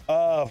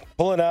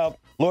 Pulling out.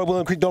 Lord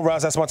willing, creek don't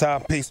rise. That's my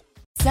time. Peace.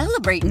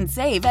 Celebrate and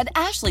save at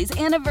Ashley's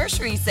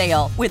Anniversary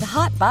Sale. With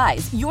Hot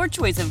Buys, your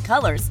choice of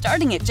colors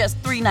starting at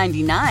just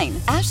 $3.99.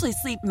 Ashley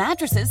Sleep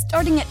mattresses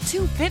starting at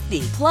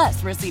 $2.50.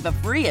 Plus, receive a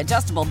free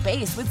adjustable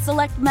base with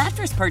select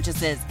mattress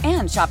purchases.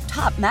 And shop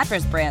top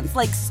mattress brands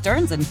like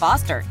Stearns &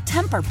 Foster,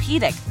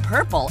 Tempur-Pedic,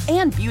 Purple,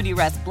 and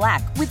Beautyrest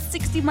Black with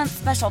 60-month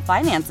special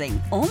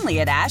financing.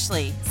 Only at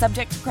Ashley.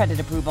 Subject to credit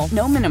approval.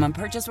 No minimum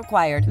purchase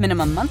required.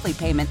 Minimum monthly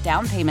payment,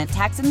 down payment,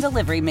 tax, and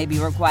delivery may be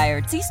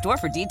required. See store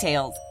for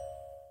details.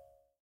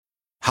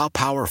 How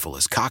powerful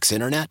is Cox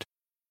Internet?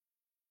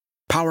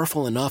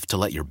 Powerful enough to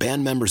let your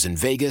band members in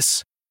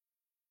Vegas,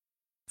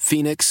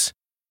 Phoenix,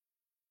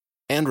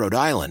 and Rhode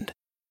Island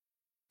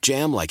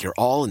jam like you're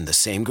all in the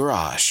same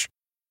garage.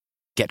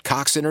 Get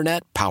Cox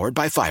Internet powered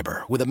by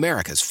fiber with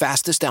America's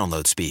fastest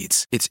download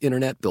speeds. It's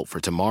internet built for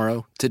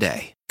tomorrow,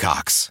 today.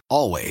 Cox,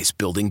 always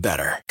building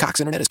better. Cox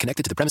Internet is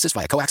connected to the premises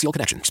via coaxial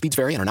connection. Speeds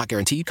vary and are not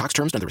guaranteed. Cox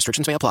terms and other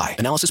restrictions may apply.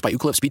 Analysis by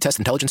Ookla Speed Test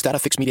Intelligence Data.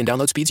 Fixed median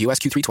download speeds. US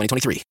Q3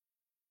 2023.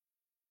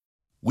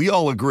 We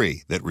all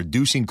agree that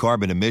reducing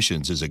carbon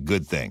emissions is a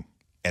good thing.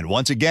 And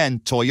once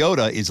again,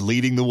 Toyota is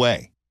leading the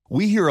way.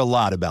 We hear a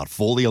lot about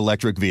fully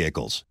electric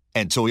vehicles,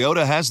 and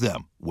Toyota has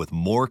them, with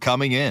more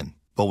coming in.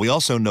 But we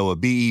also know a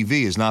BEV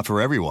is not for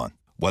everyone,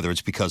 whether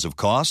it's because of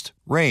cost,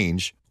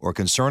 range, or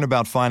concern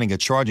about finding a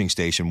charging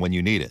station when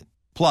you need it.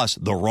 Plus,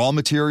 the raw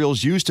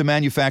materials used to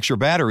manufacture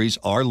batteries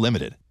are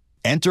limited.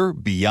 Enter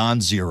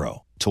Beyond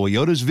Zero,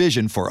 Toyota's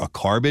vision for a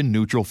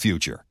carbon-neutral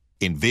future.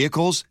 In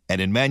vehicles and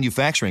in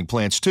manufacturing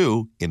plants,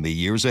 too, in the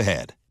years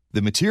ahead.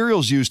 The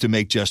materials used to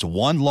make just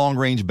one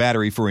long-range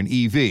battery for an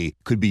EV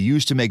could be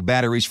used to make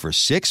batteries for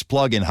 6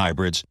 plug-in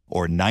hybrids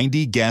or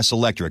 90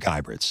 gas-electric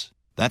hybrids.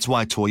 That's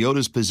why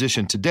Toyota's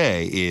position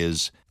today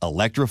is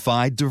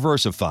electrified,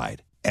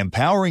 diversified,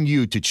 empowering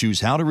you to choose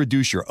how to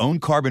reduce your own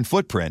carbon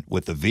footprint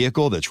with the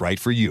vehicle that's right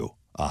for you,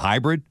 a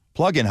hybrid,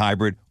 plug-in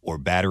hybrid, or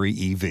battery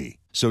EV.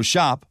 So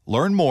shop,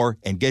 learn more,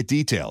 and get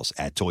details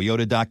at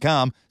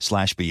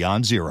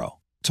toyota.com/beyond zero.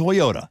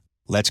 Toyota,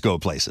 let's go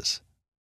places.